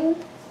actually mean?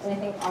 And I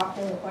think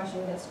often the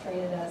question gets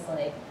treated as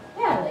like,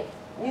 yeah, like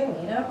you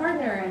meet a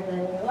partner and then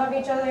you love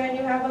each other and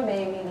you have a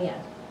baby in the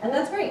end. And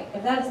that's great.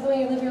 If that is the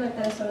way you live your life,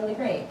 that is totally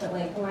great. But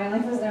like my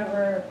life has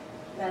never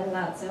been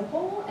that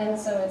simple. And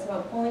so it's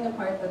about pulling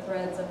apart the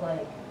threads of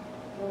like,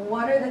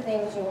 what are the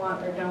things you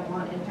want or don't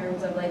want in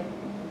terms of like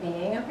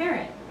being a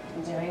parent,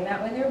 doing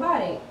that with your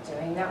body,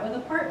 doing that with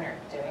a partner,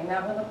 doing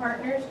that with a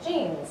partner's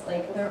genes.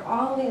 Like there are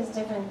all these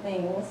different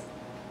things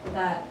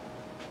that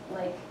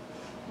like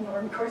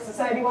normcore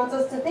society wants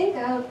us to think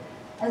of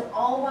as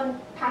all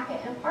one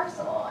packet and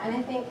parcel. And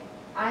I think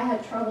I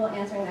had trouble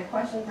answering that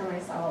question for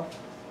myself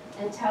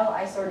until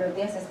I sort of,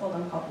 the essay's called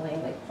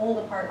Uncoupling, like pulled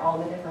apart all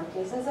the different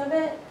pieces of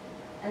it.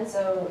 And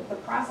so the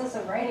process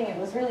of writing it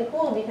was really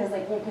cool because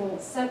like you can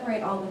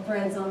separate all the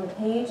threads on the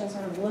page and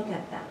sort of look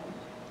at them.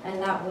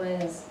 And that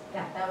was,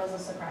 yeah, that was a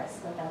surprise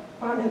that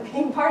wound up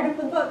being part of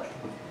the book.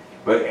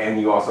 But, and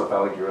you also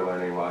felt like you were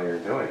learning while you were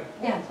doing it.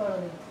 Yeah,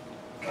 totally.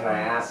 Can I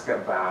ask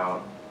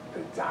about the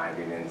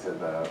diving into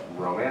the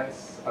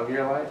romance of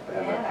your life and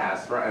the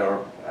past,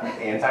 or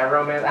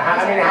anti-romance?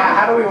 I mean,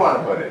 how do we want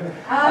to put it?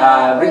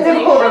 The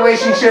difficult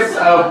relationships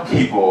of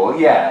people.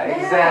 Yeah,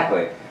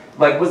 exactly.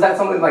 Like, was that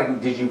something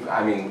like, did you,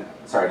 I mean,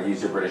 sorry to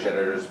use your British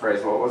editor's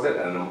phrase, what was it?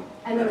 An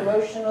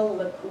emotional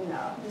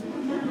lacuna.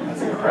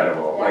 That's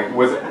incredible. Like,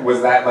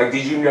 was that, like,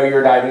 did you know you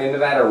were diving into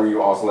that, or were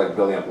you also, like,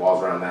 building up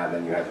walls around that, and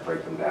then you had to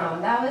break them down?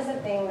 No, that was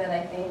the thing that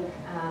I think,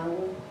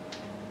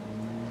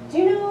 do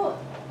you know,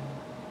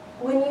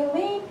 when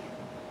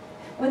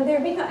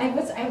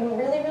I'm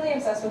really, really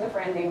obsessed with the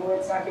Fran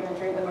Lebowitz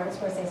documentary, the Martin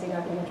Scorsese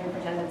documentary,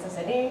 Pretend It's a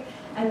City,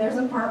 and there's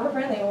a part where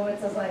Fran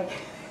Lebowitz is like,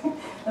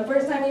 the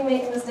first time you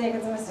make a mistake,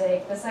 it's a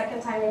mistake. The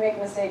second time you make a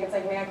mistake, it's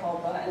like mea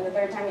culpa. And the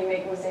third time you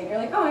make a mistake, you're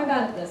like, oh, I'm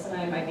bad at this, and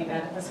I might be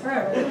bad at this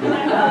forever. And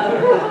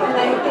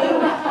I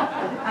think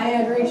I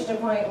had reached a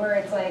point where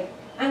it's like,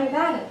 I'm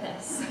bad at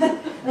this.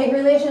 Like,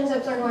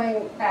 relationships are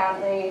going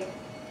badly,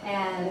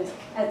 and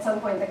at some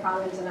point the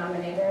common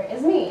denominator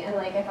is me. And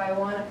like, if I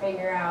want to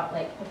figure out,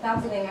 like, if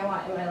that's the thing I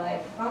want in my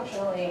life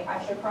functionally, I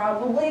should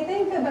probably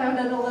think about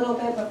it a little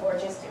bit before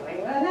just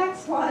doing the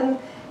next one.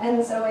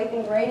 And so I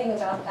think writing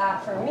about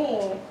that for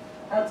me,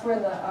 that's where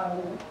the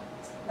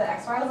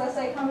X-Files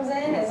essay comes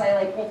in, is I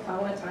like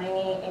become a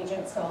tiny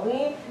Agent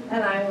Scully,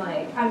 and I'm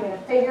like, I'm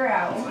gonna figure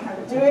out what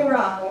I'm doing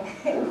wrong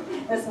in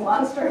this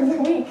Monster of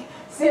the Week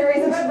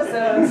series of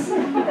episodes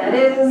that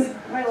is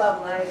my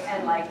love life,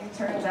 and like, it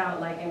turns out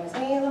like it was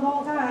me the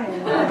whole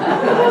time.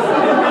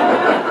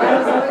 I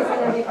was always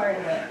gonna be part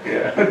of it.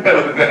 Yeah,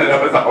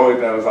 that was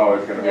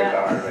always gonna be a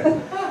part of it.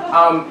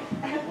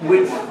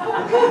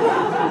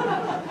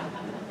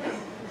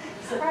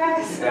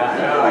 Surprise!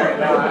 Yeah,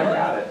 no, I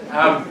got it.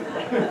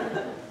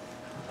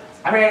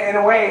 I mean, in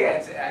a way,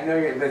 I know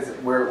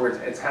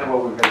it's kind of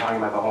what we've been talking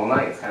about the whole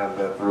night. It's kind of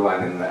the through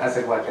line in the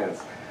essay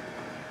collections.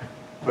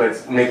 But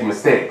it's making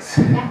mistakes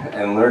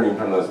and learning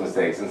from those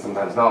mistakes, and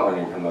sometimes not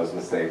learning from those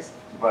mistakes.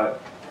 But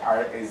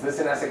is this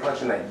an essay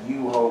collection that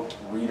you hope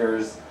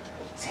readers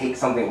take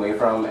something away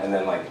from, and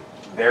then like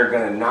they're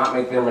gonna not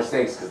make their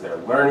mistakes because they're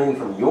learning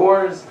from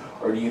yours?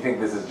 Or do you think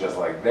this is just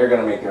like they're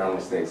gonna make their own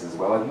mistakes as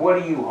well? Like,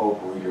 what do you hope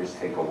readers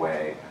take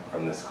away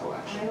from this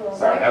collection?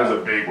 Sorry, that was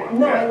a big one.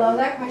 No, I love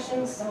that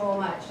question so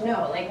much.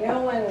 No, like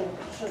no one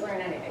should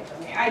learn anything from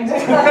me. I'm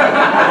joking.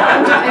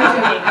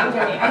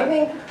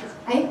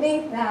 I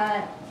think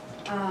that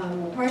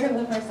part of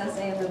the first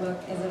essay in the book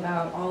is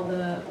about all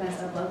the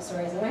messed up love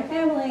stories in my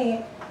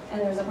family,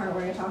 and there's a part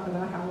where you talk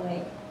about how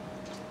like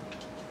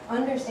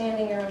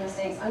understanding your own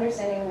mistakes,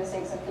 understanding the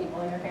mistakes of people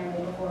in your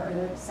family before, or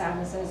their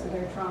sadnesses or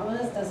their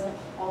traumas doesn't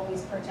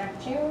always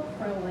protect you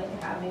from like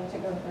having to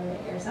go through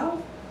it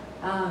yourself.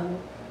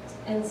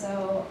 And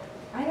so,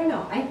 I don't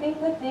know, I think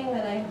the thing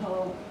that I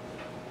hope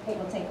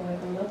people take away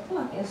from the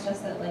book is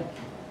just that like,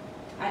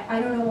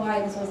 I don't know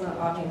why this was not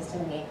obvious to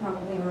me.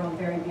 Probably we're all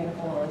very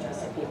beautiful,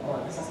 well-adjusted people,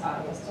 and this is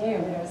obvious to you,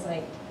 but it was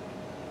like,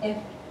 if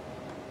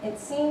it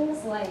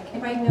seems like,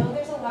 if I know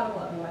there's a lot of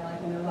love in my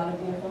life, and there are a lot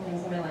of beautiful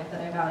things in my life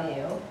that I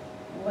value,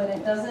 but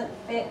it doesn't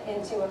fit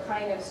into a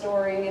kind of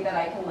story that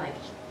I can like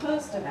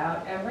post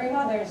about every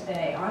Mother's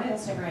Day on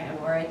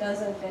Instagram, or it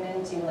doesn't fit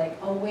into like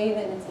a way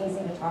that it's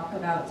easy to talk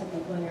about to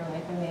people in your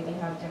life who maybe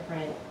have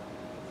different,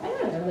 I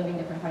don't know, they're living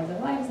different kinds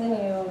of lives than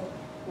you,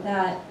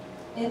 that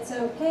it's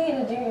okay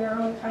to do your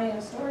own kind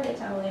of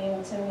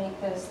storytelling to make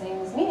those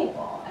things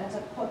meaningful and to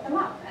put them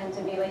up and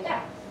to be like,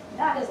 yeah,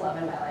 that is love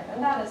in my life,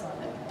 and that is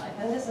love in my life,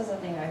 and this is a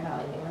thing I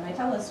value, and I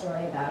tell a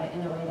story about it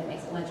in a way that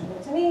makes it legible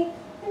to me.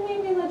 It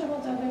may be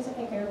legible to others if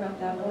you care about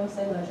that, but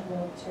mostly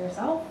legible to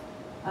yourself.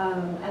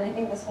 And I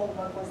think this whole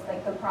book was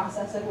like the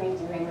process of me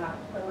doing that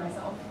for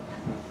myself.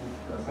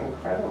 That's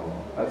incredible.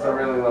 That's a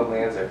really lovely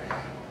answer.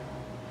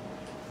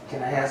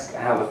 Can I ask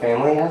how the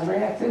family has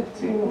reacted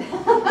to?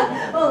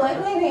 Well,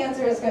 luckily the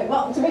answer is good.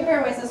 Well, to be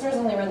fair, my sister's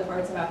only read the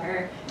parts about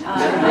her. I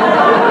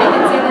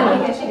can say that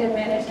because she didn't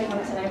manage to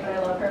come tonight, but I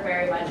love her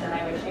very much, and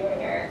I wish she were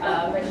here.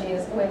 But she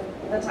is with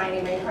the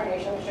tiny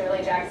reincarnation of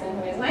Shirley Jackson,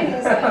 who is my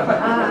niece.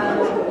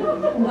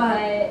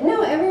 But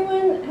no,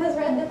 everyone has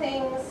read the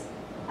things.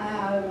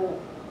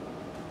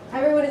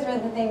 Everyone has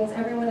read the things.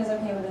 Everyone is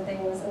okay with the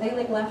things. They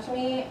like left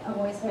me a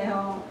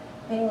voicemail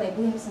being like,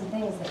 we have some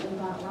things that you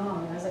got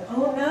wrong. And I was like,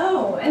 oh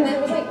no. And then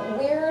it was like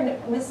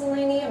weird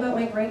miscellany about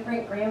my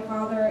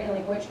great-great-grandfather and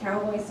like which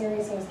cowboy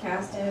series he was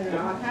cast in or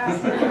not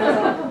cast in. And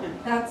I was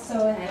like, that's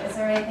so, is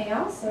there anything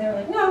else? And they were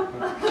like, no.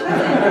 That's it. And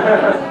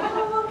I was like,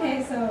 oh,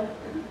 okay. So,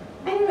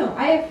 I don't know.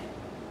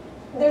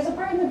 There's a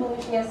part in the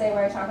Belushi essay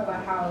where I talk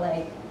about how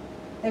like,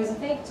 there's a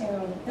fake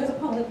tomb, there's a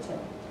public tomb.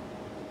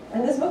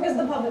 And this book is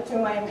the public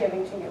tomb I am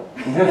giving to you.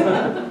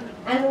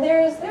 And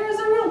there is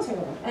a real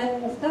tomb,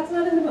 and that's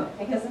not in the book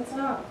because it's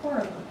not for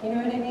a book. You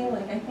know what I mean?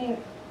 Like, I think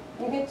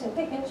you get to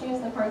pick and choose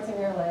the parts of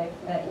your life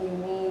that you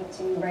need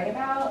to write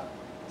about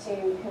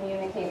to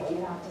communicate what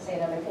you have to say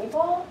to other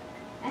people,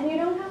 and you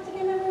don't have to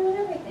give everyone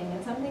everything.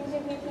 And some things you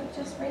can keep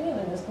just for you,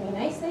 and those can be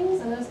nice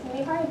things, and those can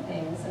be hard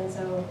things. And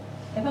so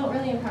it felt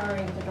really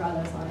empowering to draw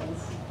those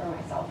lines for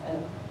myself,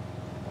 and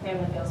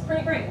family feels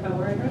pretty great about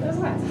where I drew those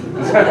lines.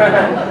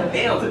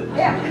 Nailed it.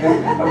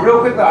 Yeah.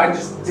 Real quick though, I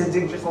just to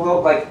dig just a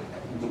little, like,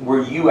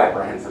 were you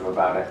apprehensive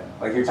about it?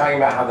 Like, you're talking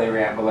about how they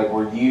react, but like,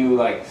 were you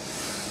like,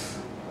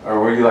 or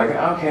were you like,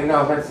 okay,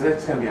 no,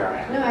 that's gonna be all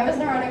right? No, I was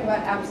neurotic about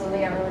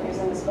absolutely everyone who's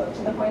in this book,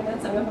 to the point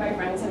that some of my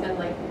friends have been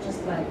like,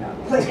 just let it go.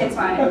 Like, it's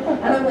fine.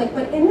 And I'm like,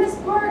 but in this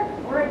part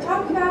where I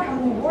talk about how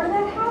we wore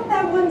that hat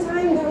that one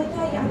time, they're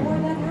like, yeah, I wore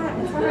that hat.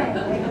 It's fine.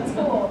 Like, it's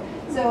cool.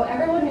 So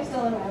everyone who's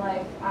still in my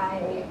life,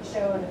 I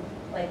showed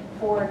like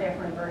 4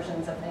 different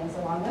versions of things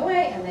along the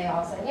way, and they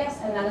all said yes.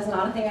 And that is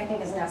not a thing I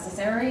think is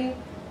necessary,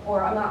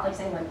 or I'm not like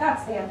saying like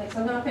that's the ethics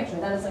of nonfiction.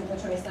 That is like the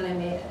choice that I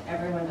made.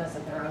 Everyone does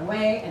it their own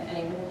way, and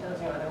anyone who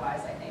tells you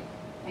otherwise, I think,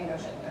 can go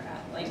shit in their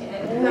head. Like, you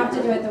have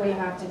to do it the way you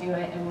have to do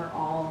it, and we're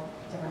all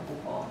different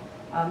people.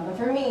 But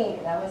for me,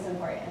 that was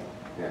important.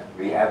 Yeah,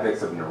 the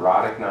ethics of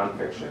neurotic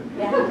nonfiction.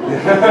 Yeah.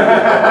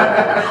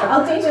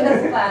 I'll teach it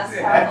as a class,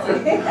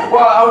 probably.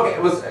 Well, okay,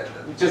 it was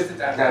just,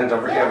 and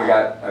don't forget, we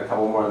got a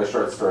couple more of the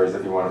short stories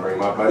if you want to bring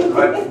them up.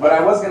 But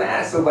I was going to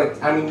ask, so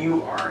like, I mean,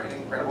 you are an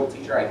incredible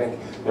teacher. I think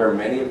there are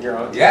many of your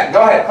own. Yeah,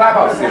 go ahead, clap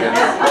up, students.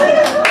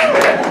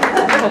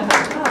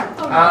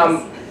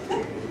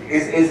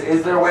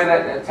 Is there a way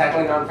that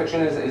tackling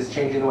nonfiction is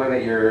changing the way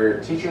that you're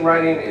teaching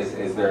writing?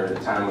 Is there a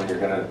time when you're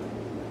going to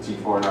teach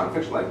more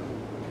nonfiction? Like,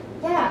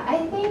 yeah,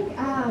 I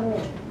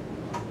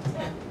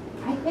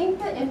think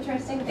the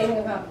interesting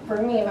thing for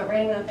me about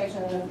writing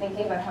nonfiction and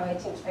thinking about how I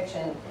teach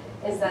fiction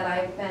is that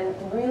I've been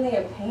really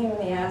a pain in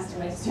the ass to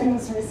my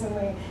students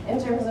recently in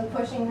terms of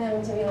pushing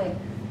them to be like,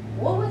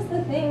 what was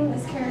the thing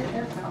this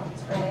character felt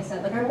when they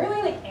said, like, I'm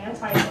really like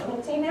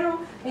anti-subtlety now,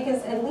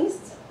 because at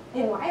least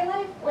in my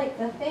life, like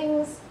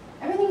everything is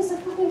so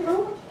fucking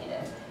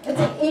complicated. It's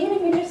like, even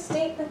if you just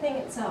state the thing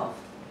itself,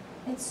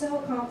 it's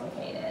so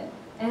complicated.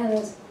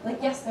 And,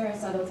 like, yes, there is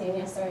subtlety, and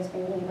yes, there is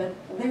beauty, but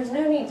there's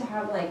no need to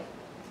have, like,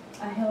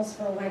 a hills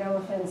full of white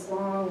elephants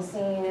long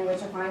scene in which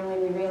finally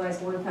we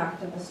realize one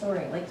fact of the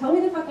story. Like, tell me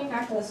the fucking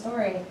fact of the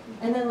story,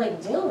 and then,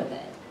 like, deal with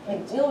it.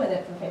 Like, deal with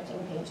it for 15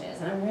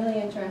 pages. And I'm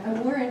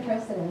more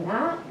interested in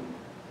that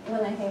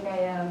than I think I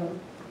am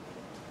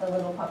the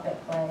little puppet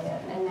play,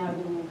 and now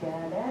do you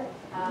get it?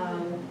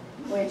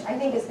 Which I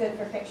think is good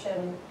for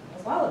fiction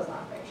as well as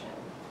nonfiction.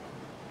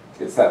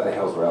 it's that the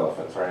hills were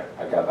elephants, right?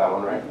 I got that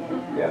one right?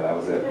 Yeah, that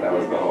was it.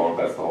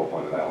 That's the whole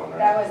point of that one, right?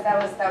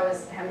 That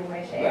was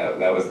Hemingway shade.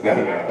 That was, no,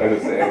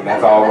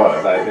 that's all it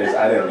was.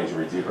 I didn't need to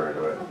read deeper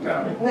into it.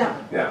 No.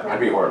 Yeah, I'd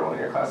be horrible in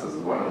your classes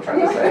is what I'm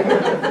trying to say.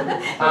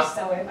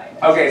 So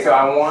invited. Okay, so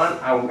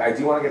I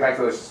do want to get back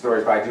to those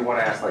stories, but I do want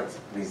to ask like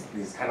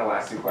these kind of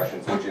last two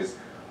questions, which is,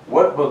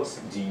 what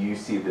books do you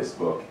see this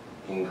book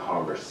in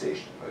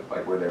conversation with?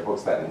 Like, were there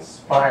books that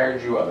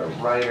inspired you, other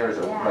writers,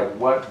 or like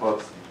what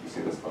books do you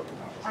see this book in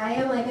conversation? I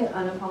am like an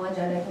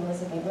unapologetic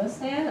Elizabeth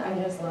stan.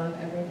 I just love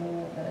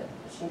everything that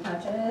she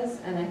touches,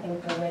 and I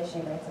think the way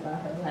she writes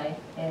about her life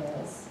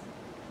is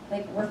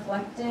like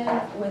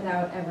reflective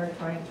without ever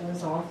trying to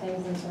resolve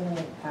things into a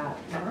like pat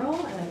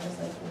moral, and I just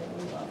like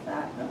really love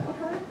that about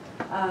her.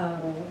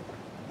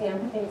 The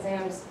empathy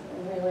exams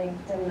really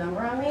did a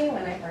number on me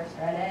when I first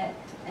read it,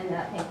 and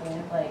that thinking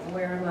of like,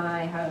 where am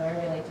I, how do I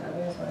relate to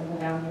others, what are the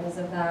boundaries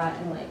of that,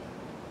 and like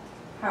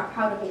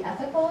how to be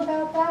ethical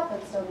about that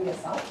but still be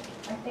yourself,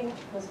 I think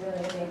was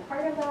really a big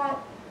part of that.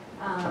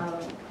 I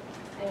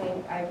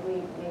mean,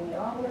 we maybe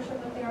all worship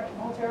with the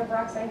altar of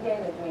Rock's idea,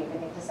 that we even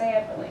need to say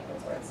it, but like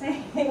it's worth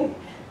saying.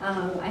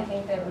 I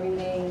think that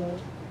reading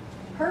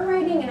her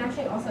writing, and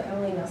actually also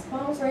Emily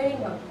Nussbaum's writing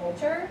about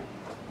culture,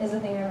 is a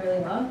thing I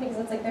really love, because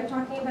it's like they're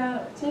talking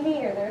about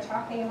TV or they're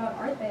talking about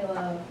art they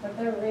love, but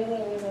they're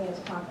really using it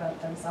to talk about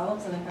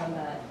themselves, and I found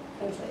that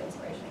hugely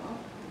inspirational.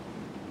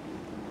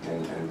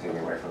 And taking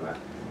away from that.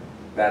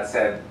 That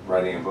said,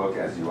 writing a book,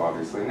 as you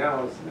obviously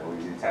know, is no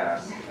easy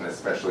task, and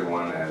especially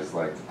one as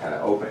like kind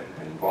of open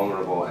and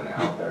vulnerable and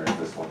out there as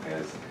this one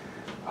is.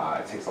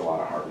 It takes a lot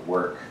of hard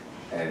work,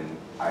 and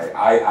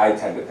I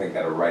tend to think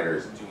that a writer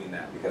is doing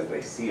that because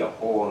they see a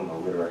hole in the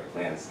literary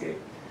landscape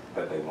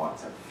that they want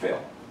to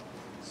fill.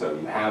 So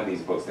you have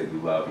these books that you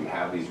love, you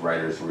have these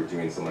writers who are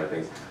doing similar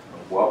things.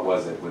 What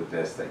was it with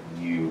this that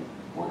you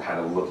were kind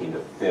of looking to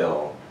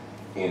fill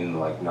in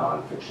like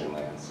nonfiction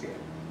landscape?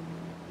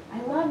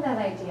 I love that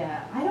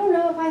idea. I don't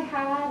know if I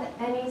had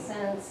any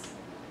sense.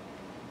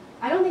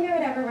 I don't think I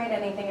would ever write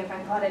anything if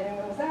I thought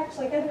anyone was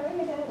actually going to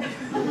read it.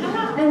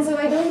 And so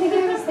I don't think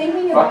I was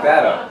thinking about Fuck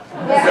that up.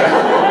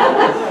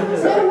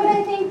 Yeah. No, but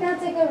I think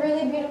that's like a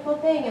really beautiful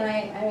thing. And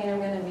I mean, I'm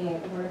going to be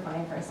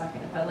mortifying for a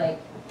second, but like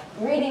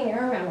reading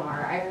your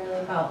memoir, I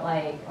really felt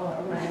like,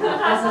 oh my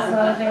God, this is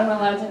not a thing I'm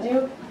allowed to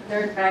do.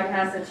 Dirtbag,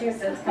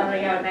 Massachusetts,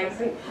 coming out next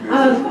week.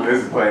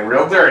 This is playing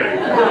real dirty. I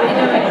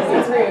know it is.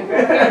 It's rude.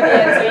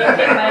 So you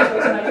can't manage me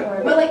too much more.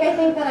 But like, I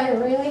think that I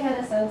really had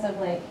a sense of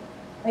like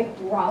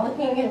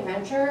rollicking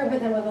adventure, but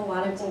then with a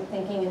lot of deep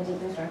thinking and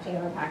deconstructing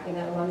and unpacking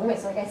that along the way.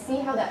 So like, I see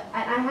how that,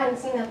 I hadn't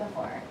seen that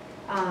before.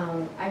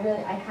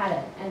 I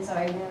hadn't, and so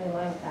I really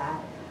love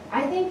that.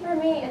 I think for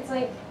me, it's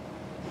like,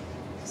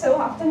 so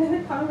often in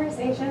a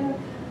conversation,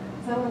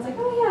 someone's like,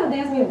 oh yeah, they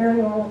ask me a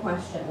very normal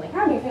question, like,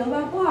 how do you feel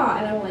about blah?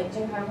 And I'm like, do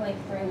you have like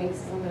 3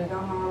 weeks? I'm gonna go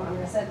home, I'm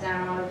gonna sit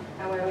down,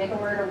 I'm gonna make a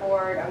murder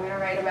board, I'm gonna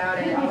write about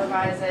it, I'll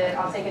revise it,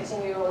 I'll take it to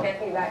you, we'll get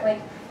feedback.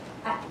 Like,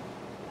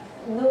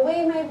 the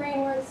way my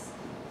brain works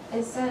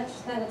is such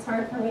that it's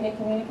hard for me to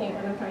communicate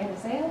what I'm trying to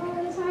say a lot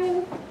of the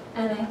time.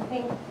 And I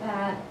think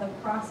that the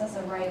process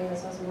of writing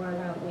this was more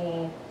about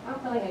me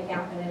not filling a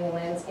gap in any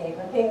landscape,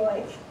 but being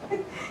like,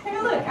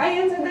 hey, look, I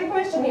answered that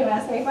question you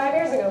asked me 5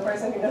 years ago,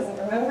 person who doesn't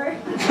remember.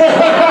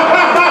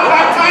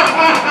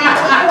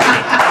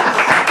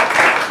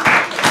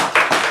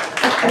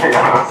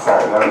 I'm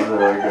sorry, that was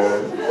really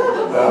good.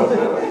 That was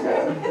really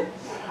good.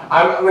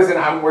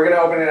 We're going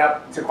to open it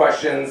up to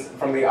questions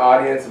from the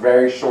audience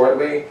very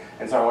shortly.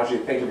 And so I want you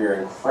to think of your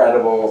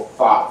incredible,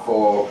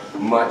 thoughtful,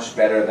 much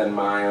better than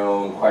my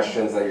own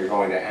questions that you're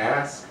going to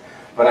ask.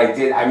 But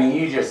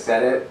you just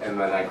said it, and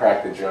then I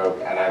cracked the joke,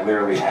 and I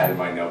literally had in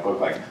my notebook,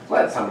 like,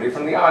 let somebody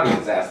from the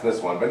audience ask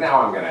this one. But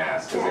now I'm going to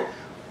ask.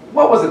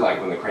 What was it like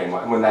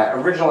when that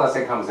original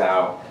essay comes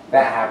out?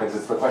 That happens.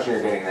 It's the question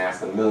you're getting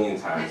asked a million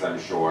times, I'm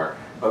sure.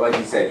 But like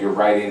you said, you're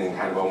writing and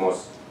kind of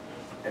almost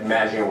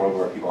imagining a world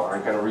where people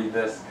aren't going to read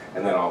this,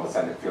 and then all of a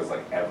sudden it feels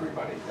like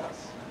everybody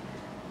does.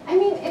 I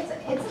mean, it's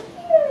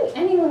really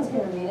anyone's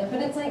going to read it,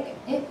 but it's like,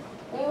 if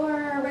you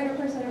are a writer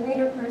person, a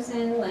reader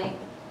person, like,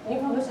 you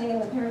publish something in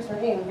the Paris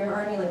Review, you're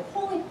already like,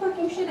 holy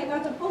fucking shit, I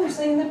got to publish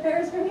something in the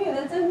Paris Review,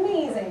 that's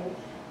amazing.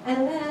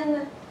 And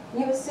then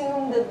you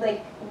assume that,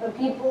 like, the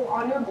people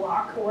on your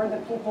block who are the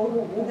people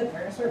who read the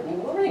Paris Review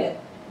will read it.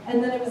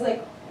 And then it was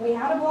like, we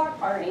had a block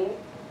party,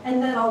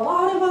 and then a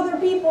lot of other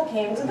people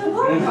came to the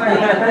block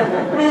party.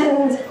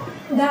 And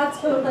that's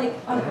both like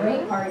a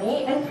great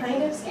party and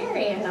kind of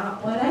scary and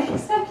not what I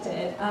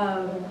expected.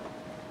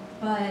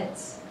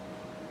 But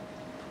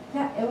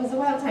yeah, it was a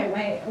wild time.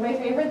 My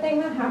favorite thing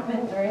that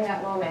happened during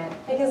that moment,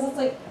 because it's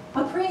like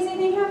a crazy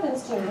thing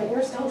happens to you, but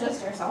you're still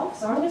just yourself.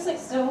 So I'm just like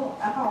still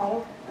at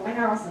home in my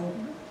house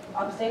in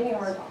upstate New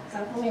York,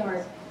 central New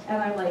York, and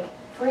I'm like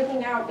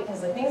freaking out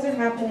because like things are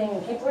happening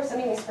and people are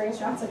sending me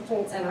screenshots of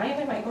tweets, and I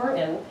am in my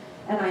garden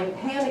and I'm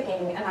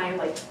panicking and I'm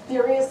like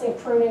furiously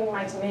pruning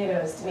my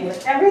tomatoes to be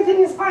like, everything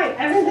is fine,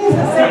 everything's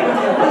the same,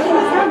 nothing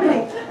is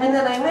happening. And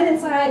then I went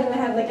inside and I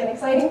had like an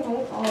exciting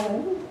phone call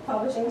with the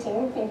publishing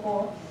team of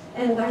people,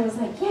 and I was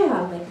like,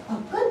 yeah, like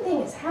a good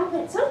thing is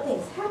happening,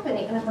 something's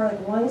happening. And then for like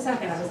 1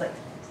 second I was like,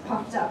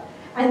 popped up.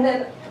 And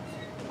then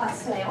a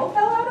snail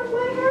fell out of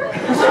my hair.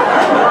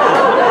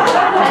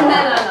 And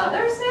then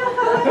another snail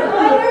fell out of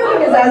my hair,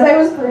 because as I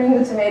was pruning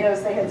the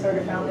tomatoes, they had sort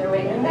of found their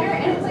way in there.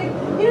 And it's like, you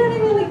know what I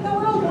mean? Like the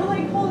world will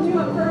like hold you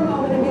up for a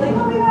moment and be like,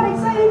 oh my god,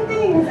 exciting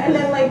things. And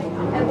then like,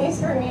 at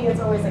least for me, it's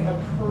always like a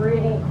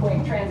pretty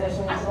quick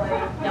transition to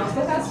like, don't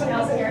put that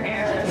snails in your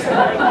hair. So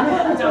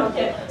like, don't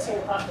get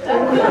too puffed up.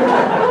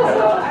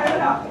 So I don't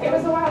know. It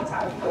was a wild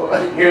time.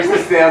 Here's the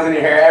snails in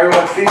your hair.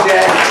 Everyone, CJ.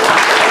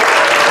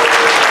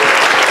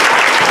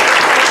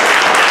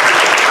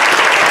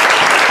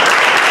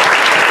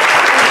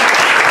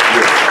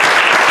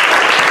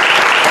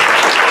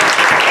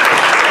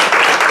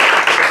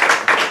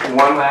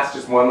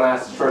 One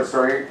last short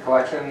story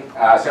collection.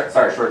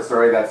 Short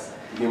story that's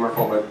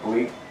humorful but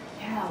bleak.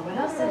 Yeah, what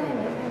else did I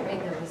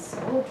read that was so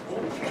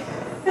bleak?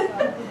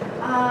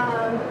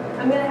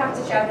 I'm going to have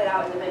to shout it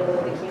out in the middle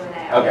of the Q&A.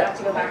 I'm going to have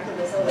to go back to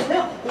this a little bit.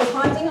 No, it was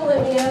Haunting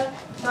Olivia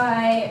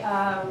by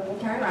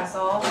Karen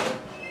Russell.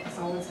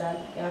 Someone's dead.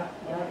 Yeah.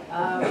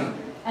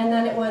 And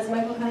then it was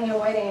Michael Cunningham,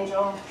 White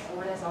Angel.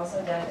 Someone is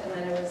also dead. And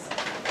then it was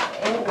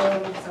In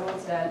Bloom,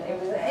 someone's dead. It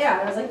was,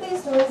 yeah, I was like,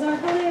 these stories are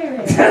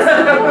hilarious.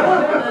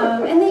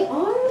 And they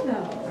are,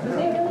 though.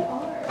 They really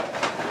are.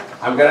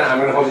 I'm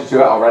gonna hold you to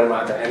it. I'll write them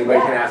out. Anybody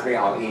can ask me.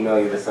 I'll email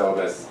you the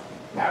syllabus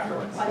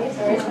afterwards. Funny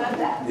stories about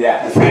that.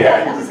 Yeah,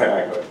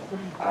 exactly.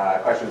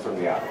 Questions from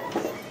the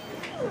audience.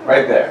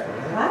 Right there.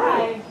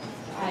 Hi.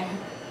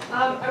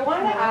 I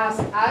wanted to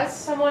ask, as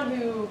someone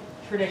who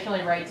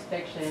traditionally writes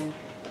fiction,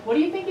 what do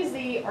you think is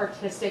the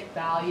artistic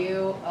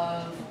value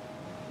of,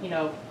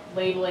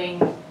 labeling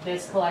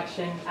this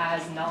collection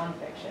as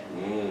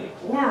nonfiction?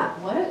 Yeah,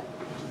 what a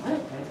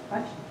great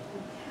question.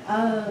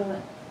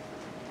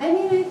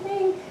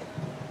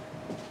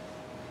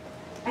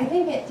 I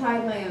think it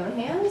tied my own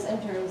hands in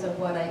terms of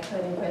what I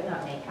could and could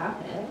not make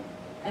happen.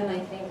 And I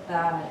think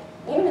that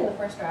even in the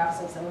first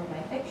drafts of some of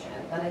my fiction,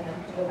 that I then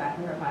have to go back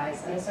and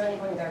revise. And at a certain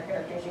point, there are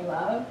characters you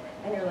love,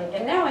 and you're like,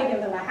 and now I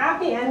give them a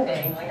happy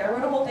ending. Like, I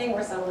wrote a whole thing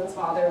where someone's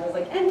father was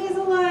like, and he's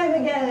alive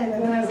again.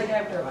 And then I was like, I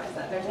have to revise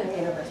that. There's no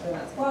universe where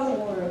that's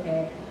plausible or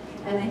okay.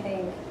 And I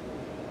think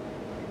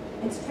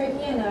it's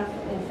tricky enough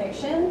in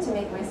fiction to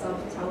make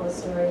myself tell a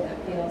story that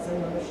feels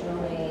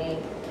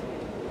emotionally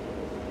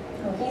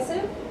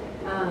cohesive.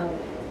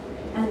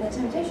 And the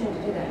temptation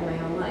to do that in my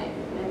own life.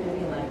 And to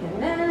be like,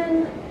 and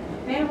then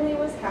the family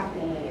was happy,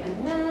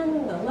 and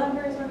then the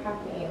lovers were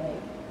happy. Like,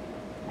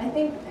 I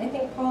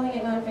think calling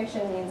it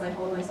nonfiction means I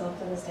hold myself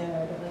to the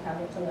standard of like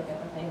having to look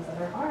at the things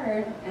that are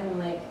hard and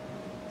like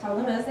tell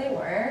them as they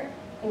were,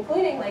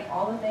 including like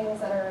all the things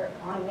that are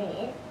on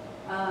me.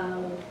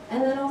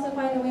 And then also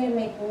find a way to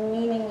make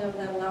meaning of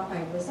them, not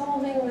by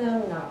resolving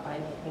them, not by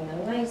making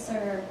them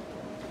nicer,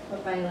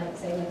 but by like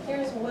saying, like,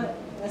 here's what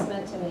this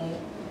meant to me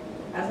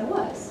as it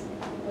was,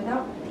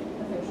 without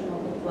the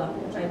fictional fluff,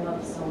 which I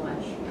love so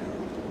much.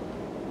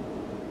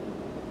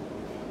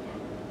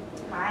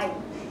 Hi.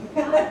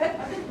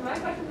 My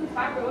question is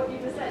inspired by what you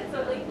just said.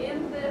 So, like,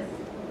 in this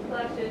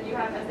collection, you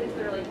have essays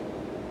that are, like,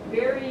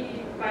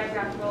 very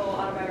biographical,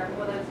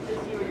 autobiographical, whether it's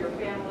just you or your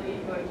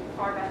family, going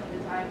far back in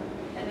time.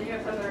 And then you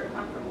have some that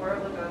come from more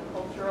of, like, a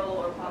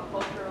cultural or pop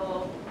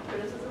cultural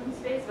criticism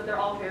space, but they're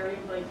all very,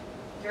 like,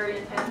 very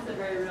intense and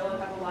very real and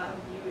have a lot of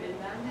you in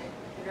them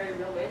in very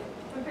real ways.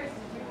 So I'm curious,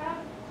 did you have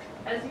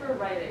as you were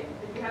writing,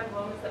 did you have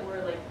moments that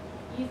were like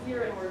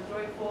easier and more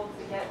joyful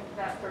to get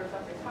that sort of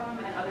stuff to come,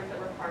 and others that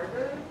were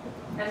harder?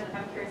 And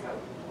I'm curious about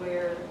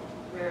where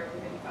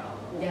everything fell.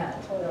 Yeah,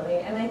 totally.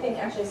 And I think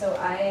actually, so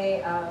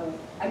I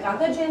got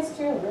the chance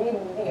to read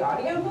the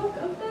audiobook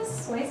of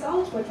this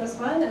myself, which was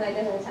fun, and I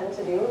didn't intend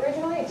to do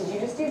originally. Did you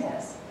just do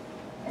this?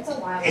 It's a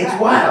wild It's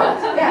ride. wild.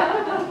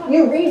 Yeah.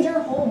 You read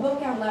your whole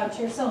book out loud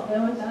to yourself.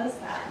 No one does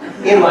that.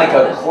 In like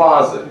a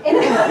closet. And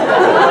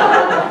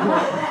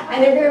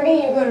if you're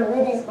me, you go to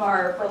Ruby's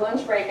bar for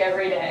lunch break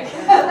every day.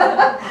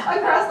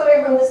 Across the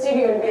way from the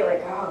studio to be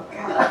like, oh,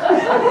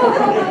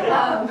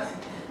 God.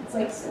 It's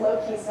like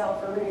slow-key sell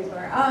for Ruby's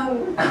bar.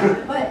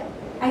 But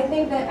I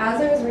think that as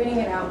I was reading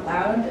it out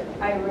loud,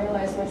 I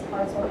realized which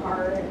parts were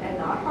hard and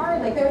not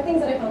hard. Like, there were things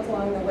that I felt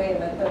along the way,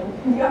 but the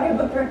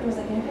audiobook director was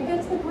like, and if you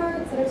get to the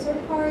parts that are sort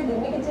of hard, then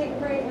we can take a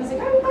break. And I was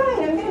like, I'm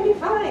fine, I'm gonna be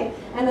fine.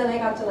 And then I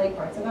got to like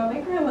parts about my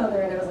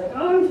grandmother, and I was like,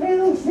 oh, I'm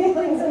feeling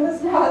feelings in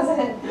this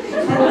closet.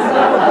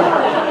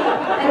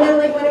 And then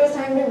like when it was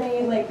time to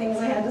read like things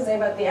I had to say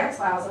about the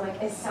X-Files, I'm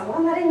like, is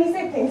someone letting me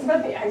say things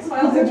about the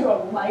X-Files into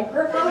a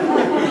microphone?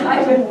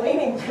 I've been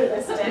waiting for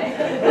this day.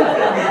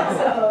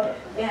 So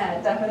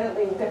yeah,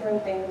 definitely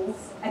different things.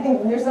 I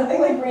think there's nothing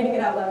like reading it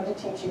out loud to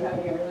teach you how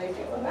you really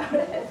feel about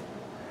it.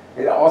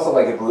 It also,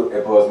 like, it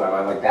blows my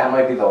mind. Like, that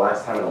might be the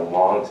last time in a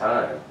long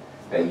time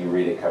that you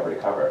read it cover to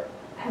cover.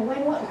 And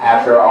when what?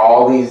 After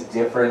all these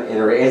different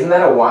iterations. Isn't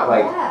that a lot?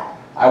 Like, Yeah.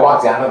 I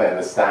walked down to that, and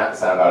the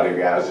sound audio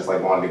guy was just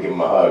like wanted to give him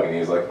a hug, and he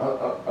was like,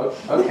 oh,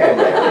 okay,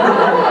 man.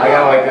 I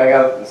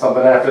got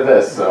something after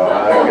this, so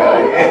I got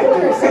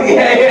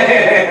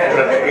yeah,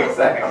 right,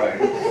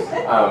 exactly.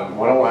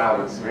 What a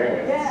wild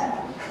experience. Yeah.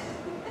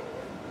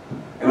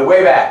 In the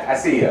way back, I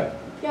see you.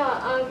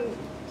 Yeah,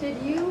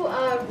 did you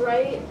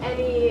write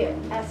any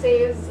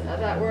essays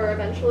that were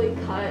eventually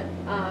cut,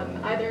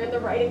 either in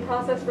the writing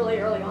process really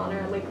early on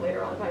or like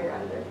later on by your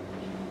editor?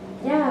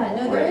 Yeah,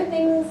 no, there Right. are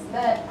things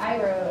that I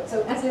wrote,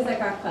 so essays that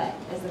got cut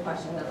is the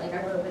question that like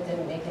I wrote but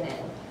didn't make it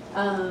in.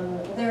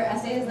 There are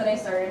essays that I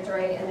started to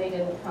write and they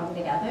didn't come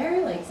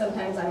together. Like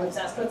sometimes I'm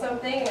obsessed with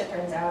something and it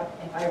turns out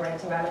if I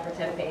write about it for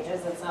 10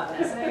 pages, it's not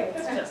an essay,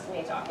 it's just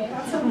me talking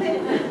about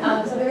something.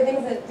 So there are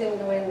things that didn't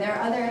go in. There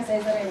are other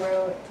essays that I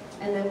wrote,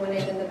 and then when I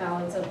did the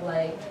balance of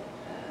like,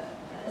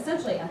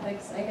 essentially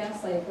ethics, I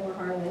guess, like more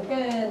harm than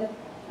good,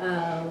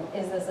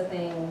 is this a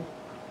thing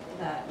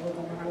that will do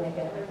more harm than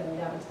good if I put them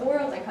down into the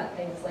world? I cut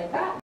things like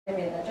that. I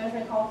made that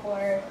judgment call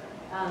for.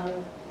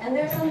 And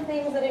there's some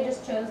things that I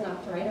just chose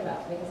not to write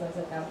about because I was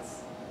like,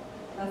 that's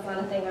not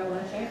a thing I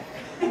want to share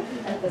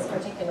at this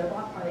particular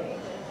block party.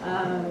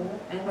 And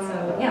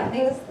so, yeah,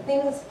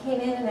 things came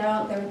in and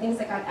out. There were things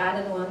that got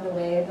added along the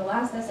way. The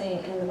last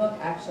essay in the book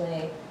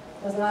actually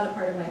was not a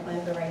part of my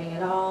plan for writing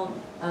at all.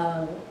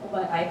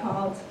 But I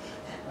called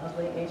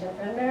lovely agent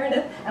friend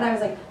Meredith, and I was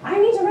like, I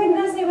need to write an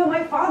essay about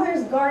my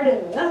father's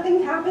garden.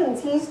 Nothing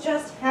happens, he's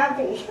just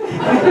happy. She was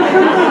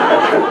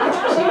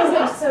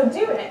like, so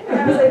do it. And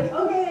I was like,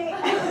 okay.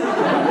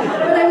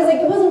 But I was like,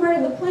 it wasn't part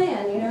of the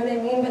plan, you know what I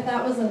mean? But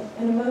that was an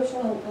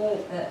emotional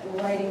beat that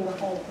writing the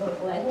whole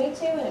book led me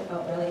to, and it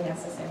felt really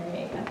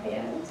necessary at the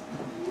end.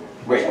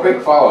 Wait,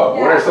 quick follow-up.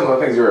 Yeah. What are some of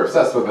the things you were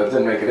obsessed with that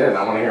didn't make it in?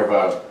 I want to hear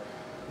about.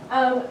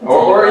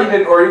 Or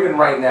even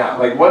right now.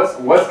 Like, what's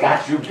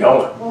got you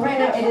going? Well, right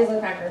now it is in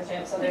Packard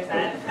Ship, so there's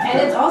that. And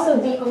it's also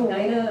the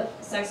Oneida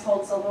Sex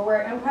Cult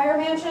Silverware Empire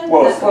Mansion.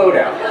 Whoa, slow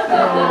down.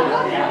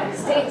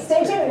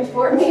 Stay tuned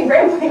for me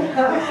rambling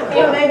about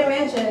the Oneida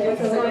Mansion,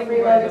 which was like a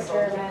free love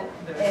experiment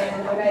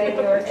in Oneida,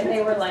 New York. And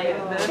they were like,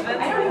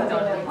 I don't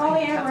know, they were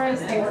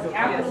polyamorous, they were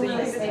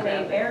capitalists, they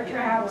made bear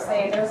traps,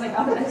 there was like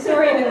a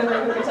historian in the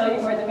room who could tell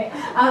you more than me.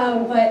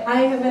 But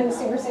I have been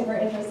super, super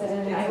interested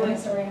in it. I have a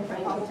historian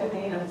friend who took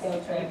me on a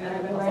field trip, and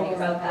I've been writing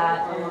about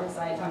that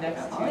alongside talking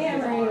about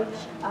polyamory.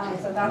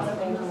 So that's a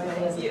thing on my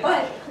list.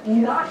 But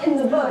not in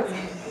the book.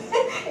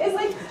 It's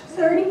like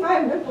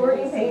 35 to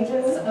 40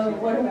 pages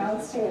of what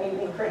amounts to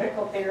a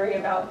critical theory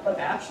about The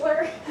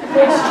Bachelor, which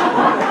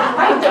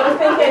I don't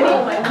think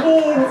anyone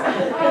needs.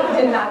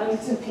 It did not need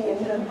to be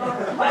in the book,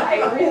 but I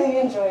really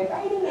enjoyed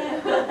writing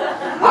it.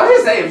 I'm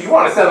just saying, if you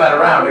want to send that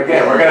around,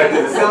 again, we're going to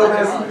do the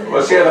syllabus.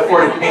 We'll share the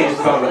 40 pages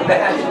on The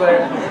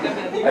Bachelor.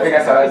 I think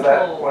I saw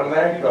that one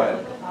there. Go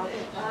ahead.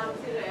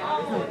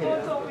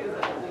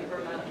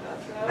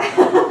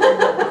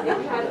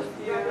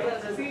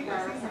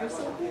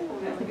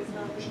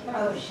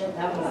 Oh shit,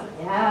 that was,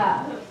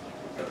 yeah.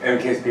 In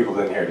case people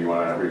didn't hear, do you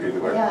want to repeat the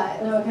question? Yeah,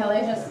 no,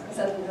 Kelly just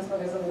said that this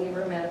book is a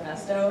Libra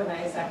manifesto, and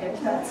I second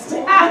that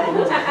statement.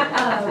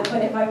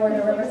 But if I were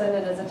to represent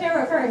it as a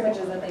tarot card, which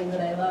is a thing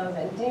that I love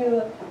and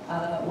do,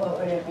 what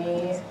would it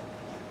be?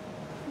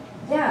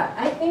 Yeah,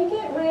 I think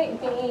it might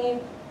be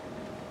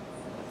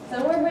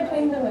somewhere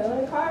between the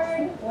Moon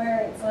card, where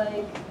it's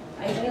like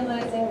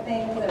idealizing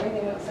things,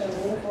 everything looks so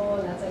beautiful,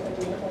 and that's like a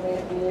beautiful way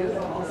to be, and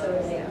also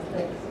it makes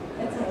like,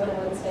 it's a little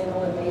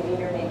unstable and maybe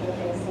you're making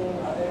things seem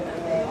other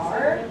than they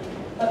are,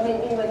 but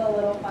maybe with a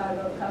little 5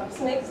 of Cups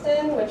mixed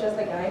in, which is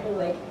the guy who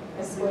like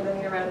is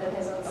swimming around in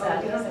his own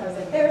sadness, and I was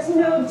like, there's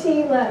no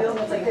tea left. And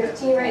it's like, there's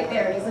tea right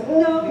there. And he's like,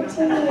 no tea. He's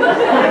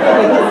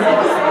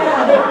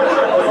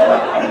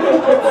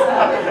so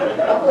sad.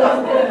 A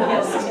little bit of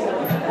this too.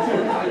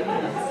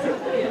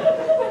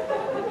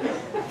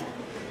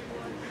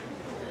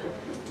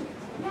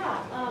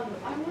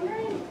 I'm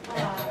wondering,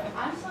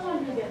 I'm someone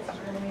who gets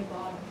really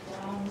bogged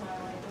down by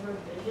like the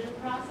revision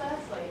process.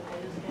 Like I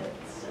just get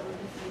so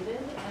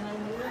defeated, and I'm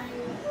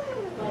wondering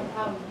like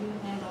how you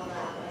handle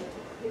that. Like,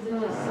 is it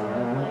just sort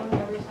of like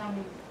every time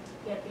you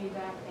get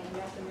feedback and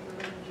you have to make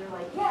revisions, you're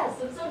like, yes,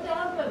 I'm so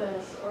down for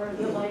this, or is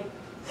it like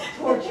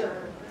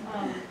torture?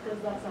 Because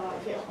that's how I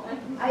feel.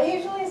 I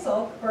usually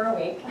sulk for a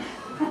week,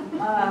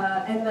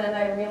 and then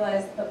I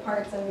realize the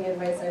parts of the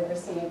advice I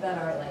received that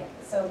are like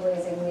so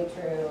blazingly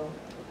true,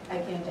 I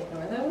can't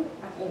ignore them,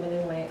 even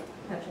in my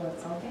petulant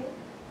sulking.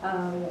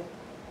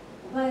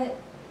 But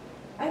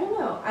I don't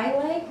know. I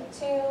like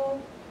to.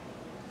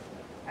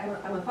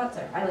 I'm a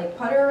putzer. I like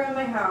putter around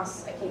my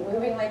house. I keep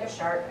moving like a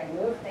shark. I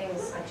move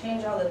things. I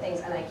change all the things,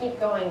 and I keep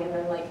going. And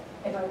then, like,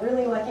 if I'm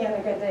really lucky on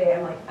a good day,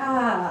 I'm like,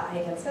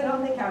 I can sit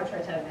on the couch for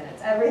 10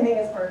 minutes. Everything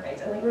is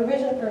perfect. And like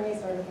revision for me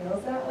sort of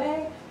feels that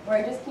way, where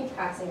I just keep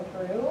passing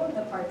through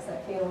the parts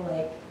that feel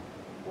like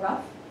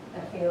rough,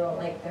 that feel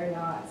like they're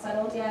not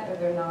settled yet, or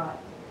they're not,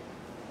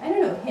 I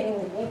don't know, hitting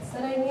the beats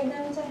that I need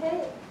them to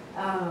hit.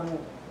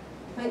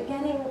 But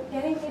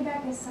getting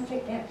feedback is such a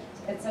gift.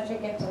 It's such a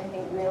gift, and I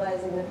think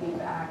realizing the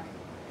feedback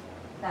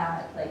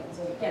that, like,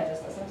 so you can't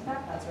just listen to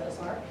that, that's really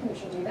smart, you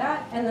should do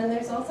that. And then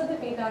there's also the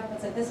feedback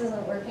that's like, this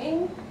isn't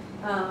working.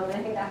 And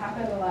I think that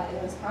happened a lot in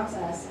this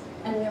process.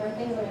 And there were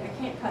things like, I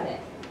can't cut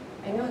it.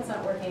 I know it's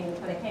not working,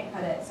 but I can't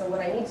cut it. So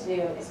what I need to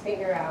do is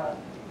figure out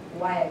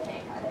why I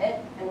can't cut it.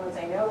 And once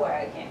I know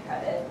why I can't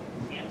cut it,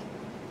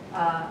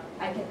 I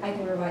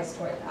can revise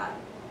toward that.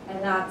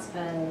 And that's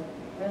been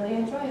really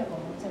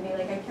enjoyable to be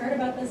like, I cared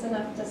about this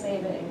enough to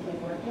save it and keep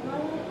working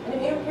on it. And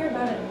if you don't care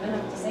about it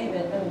enough to save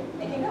it, then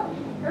it can go.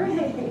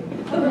 Hooray!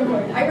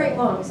 Overboard. I write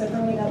long, so for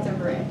me that's a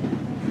hooray.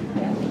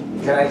 Yeah.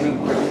 Can I do a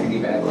quick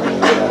piggyback question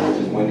on that, which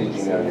is when did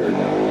you know you were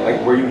done?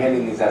 Like, were you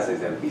handing these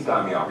essays in piecemeal?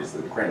 I mean,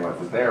 obviously the Crane one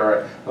was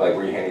there, but like,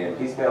 were you handing it in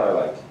piecemeal, or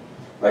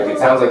like it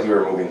sounds like you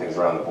were moving things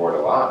around the board a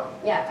lot.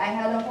 Yeah, I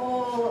had a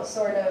whole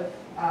sort of,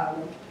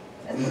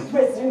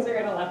 my students are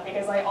going to laugh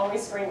because I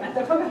always scream at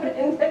them about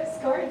index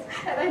cards,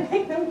 and I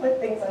make them put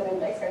things on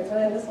index cards. But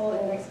I had this whole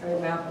index card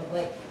map of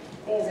like,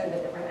 these are the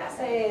different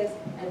essays,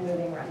 and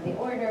moving around the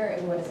order,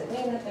 and what does it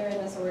mean that they're in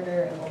this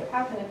order, and what would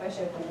happen if I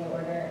shifted the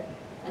order.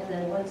 And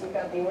then once you've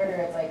got the order,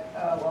 it's like,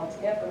 oh, well,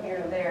 to get from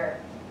here to there,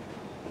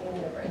 you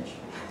need a bridge.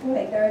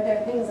 Like, there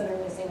are things that are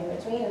missing in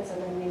between, and so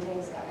then new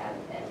things got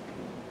added in.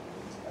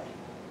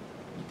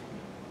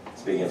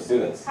 Speaking of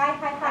students. Hi.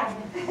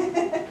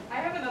 I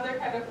have another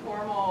kind of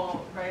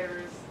formal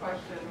writer's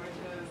question, which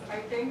is, I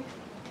think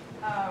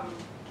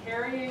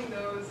carrying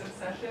those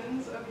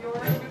obsessions of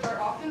yours, which are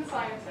often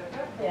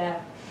scientific, Yeah.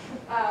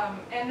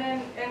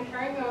 and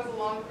carrying those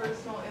along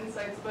personal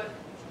insights, but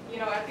you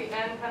know, at the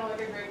end, kind of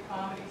like a great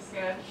comedy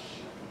sketch,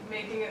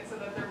 making it so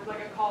that there was like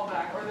a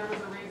callback, or there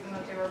was a reason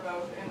that they were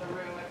both in the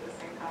room at the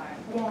same time.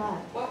 Yeah.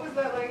 What was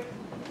that like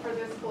for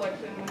this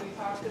collection when you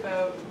talked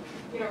about,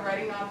 you know,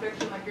 writing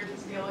nonfiction like you're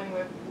just dealing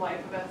with life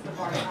events that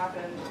already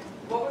happened?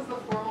 What was the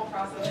formal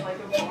process like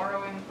of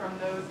borrowing from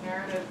those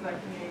narratives that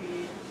can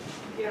maybe,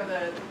 you know,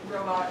 the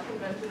robot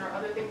convention or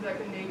other things that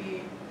can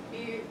maybe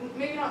be,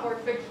 maybe not more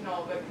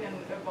fictional, but can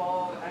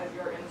evolve as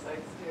your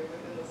insights do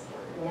within the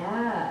story?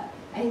 Yeah.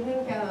 I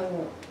think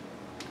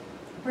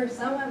for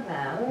some of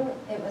them,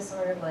 it was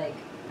sort of like,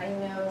 I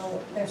know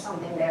there's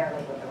something there,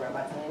 like with the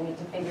robots, and I need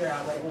to figure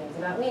out what it means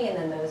about me, and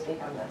then those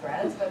become the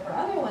threads. But for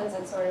other ones,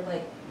 it's sort of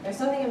like, there's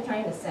something I'm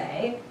trying to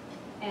say,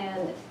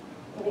 and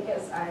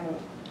because I'm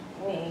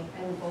me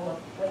and full of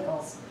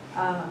wiggles,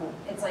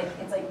 it's like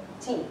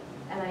tea,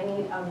 and I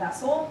need a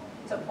vessel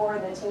to pour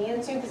the tea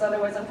into, because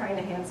otherwise I'm trying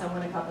to hand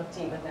someone a cup of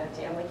tea with no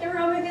tea. I'm like, here are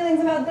all my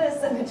feelings about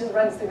this, and it just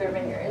runs through their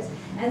fingers.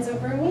 And so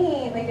for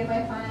me, like if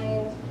I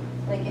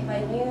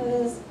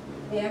use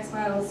the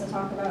X-Files to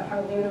talk about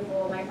how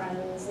beautiful my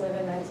friend's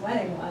live-in-nice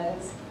wedding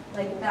was,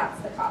 like that's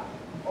the cup.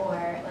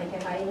 Or like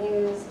if I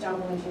use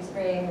Jumble and Shoe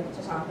Spring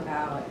to talk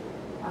about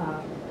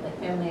like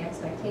family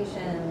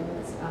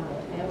expectations,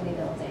 family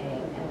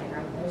building, and my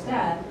grandmother's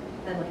death,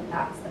 then like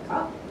that's the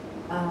cup.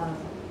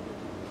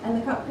 And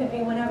the cup could be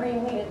whatever you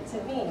need it to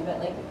be, but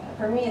like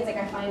for me, it's like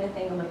I find a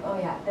thing, I'm like, oh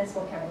yeah, this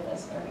will carry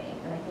this for me,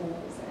 and I can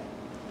use it.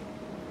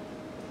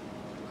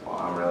 Well,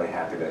 I'm really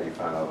happy that you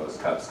found all those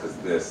cups, because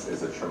this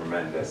is a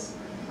tremendous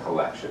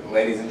collection.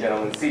 Ladies and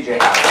gentlemen, CJ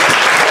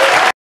Hauser.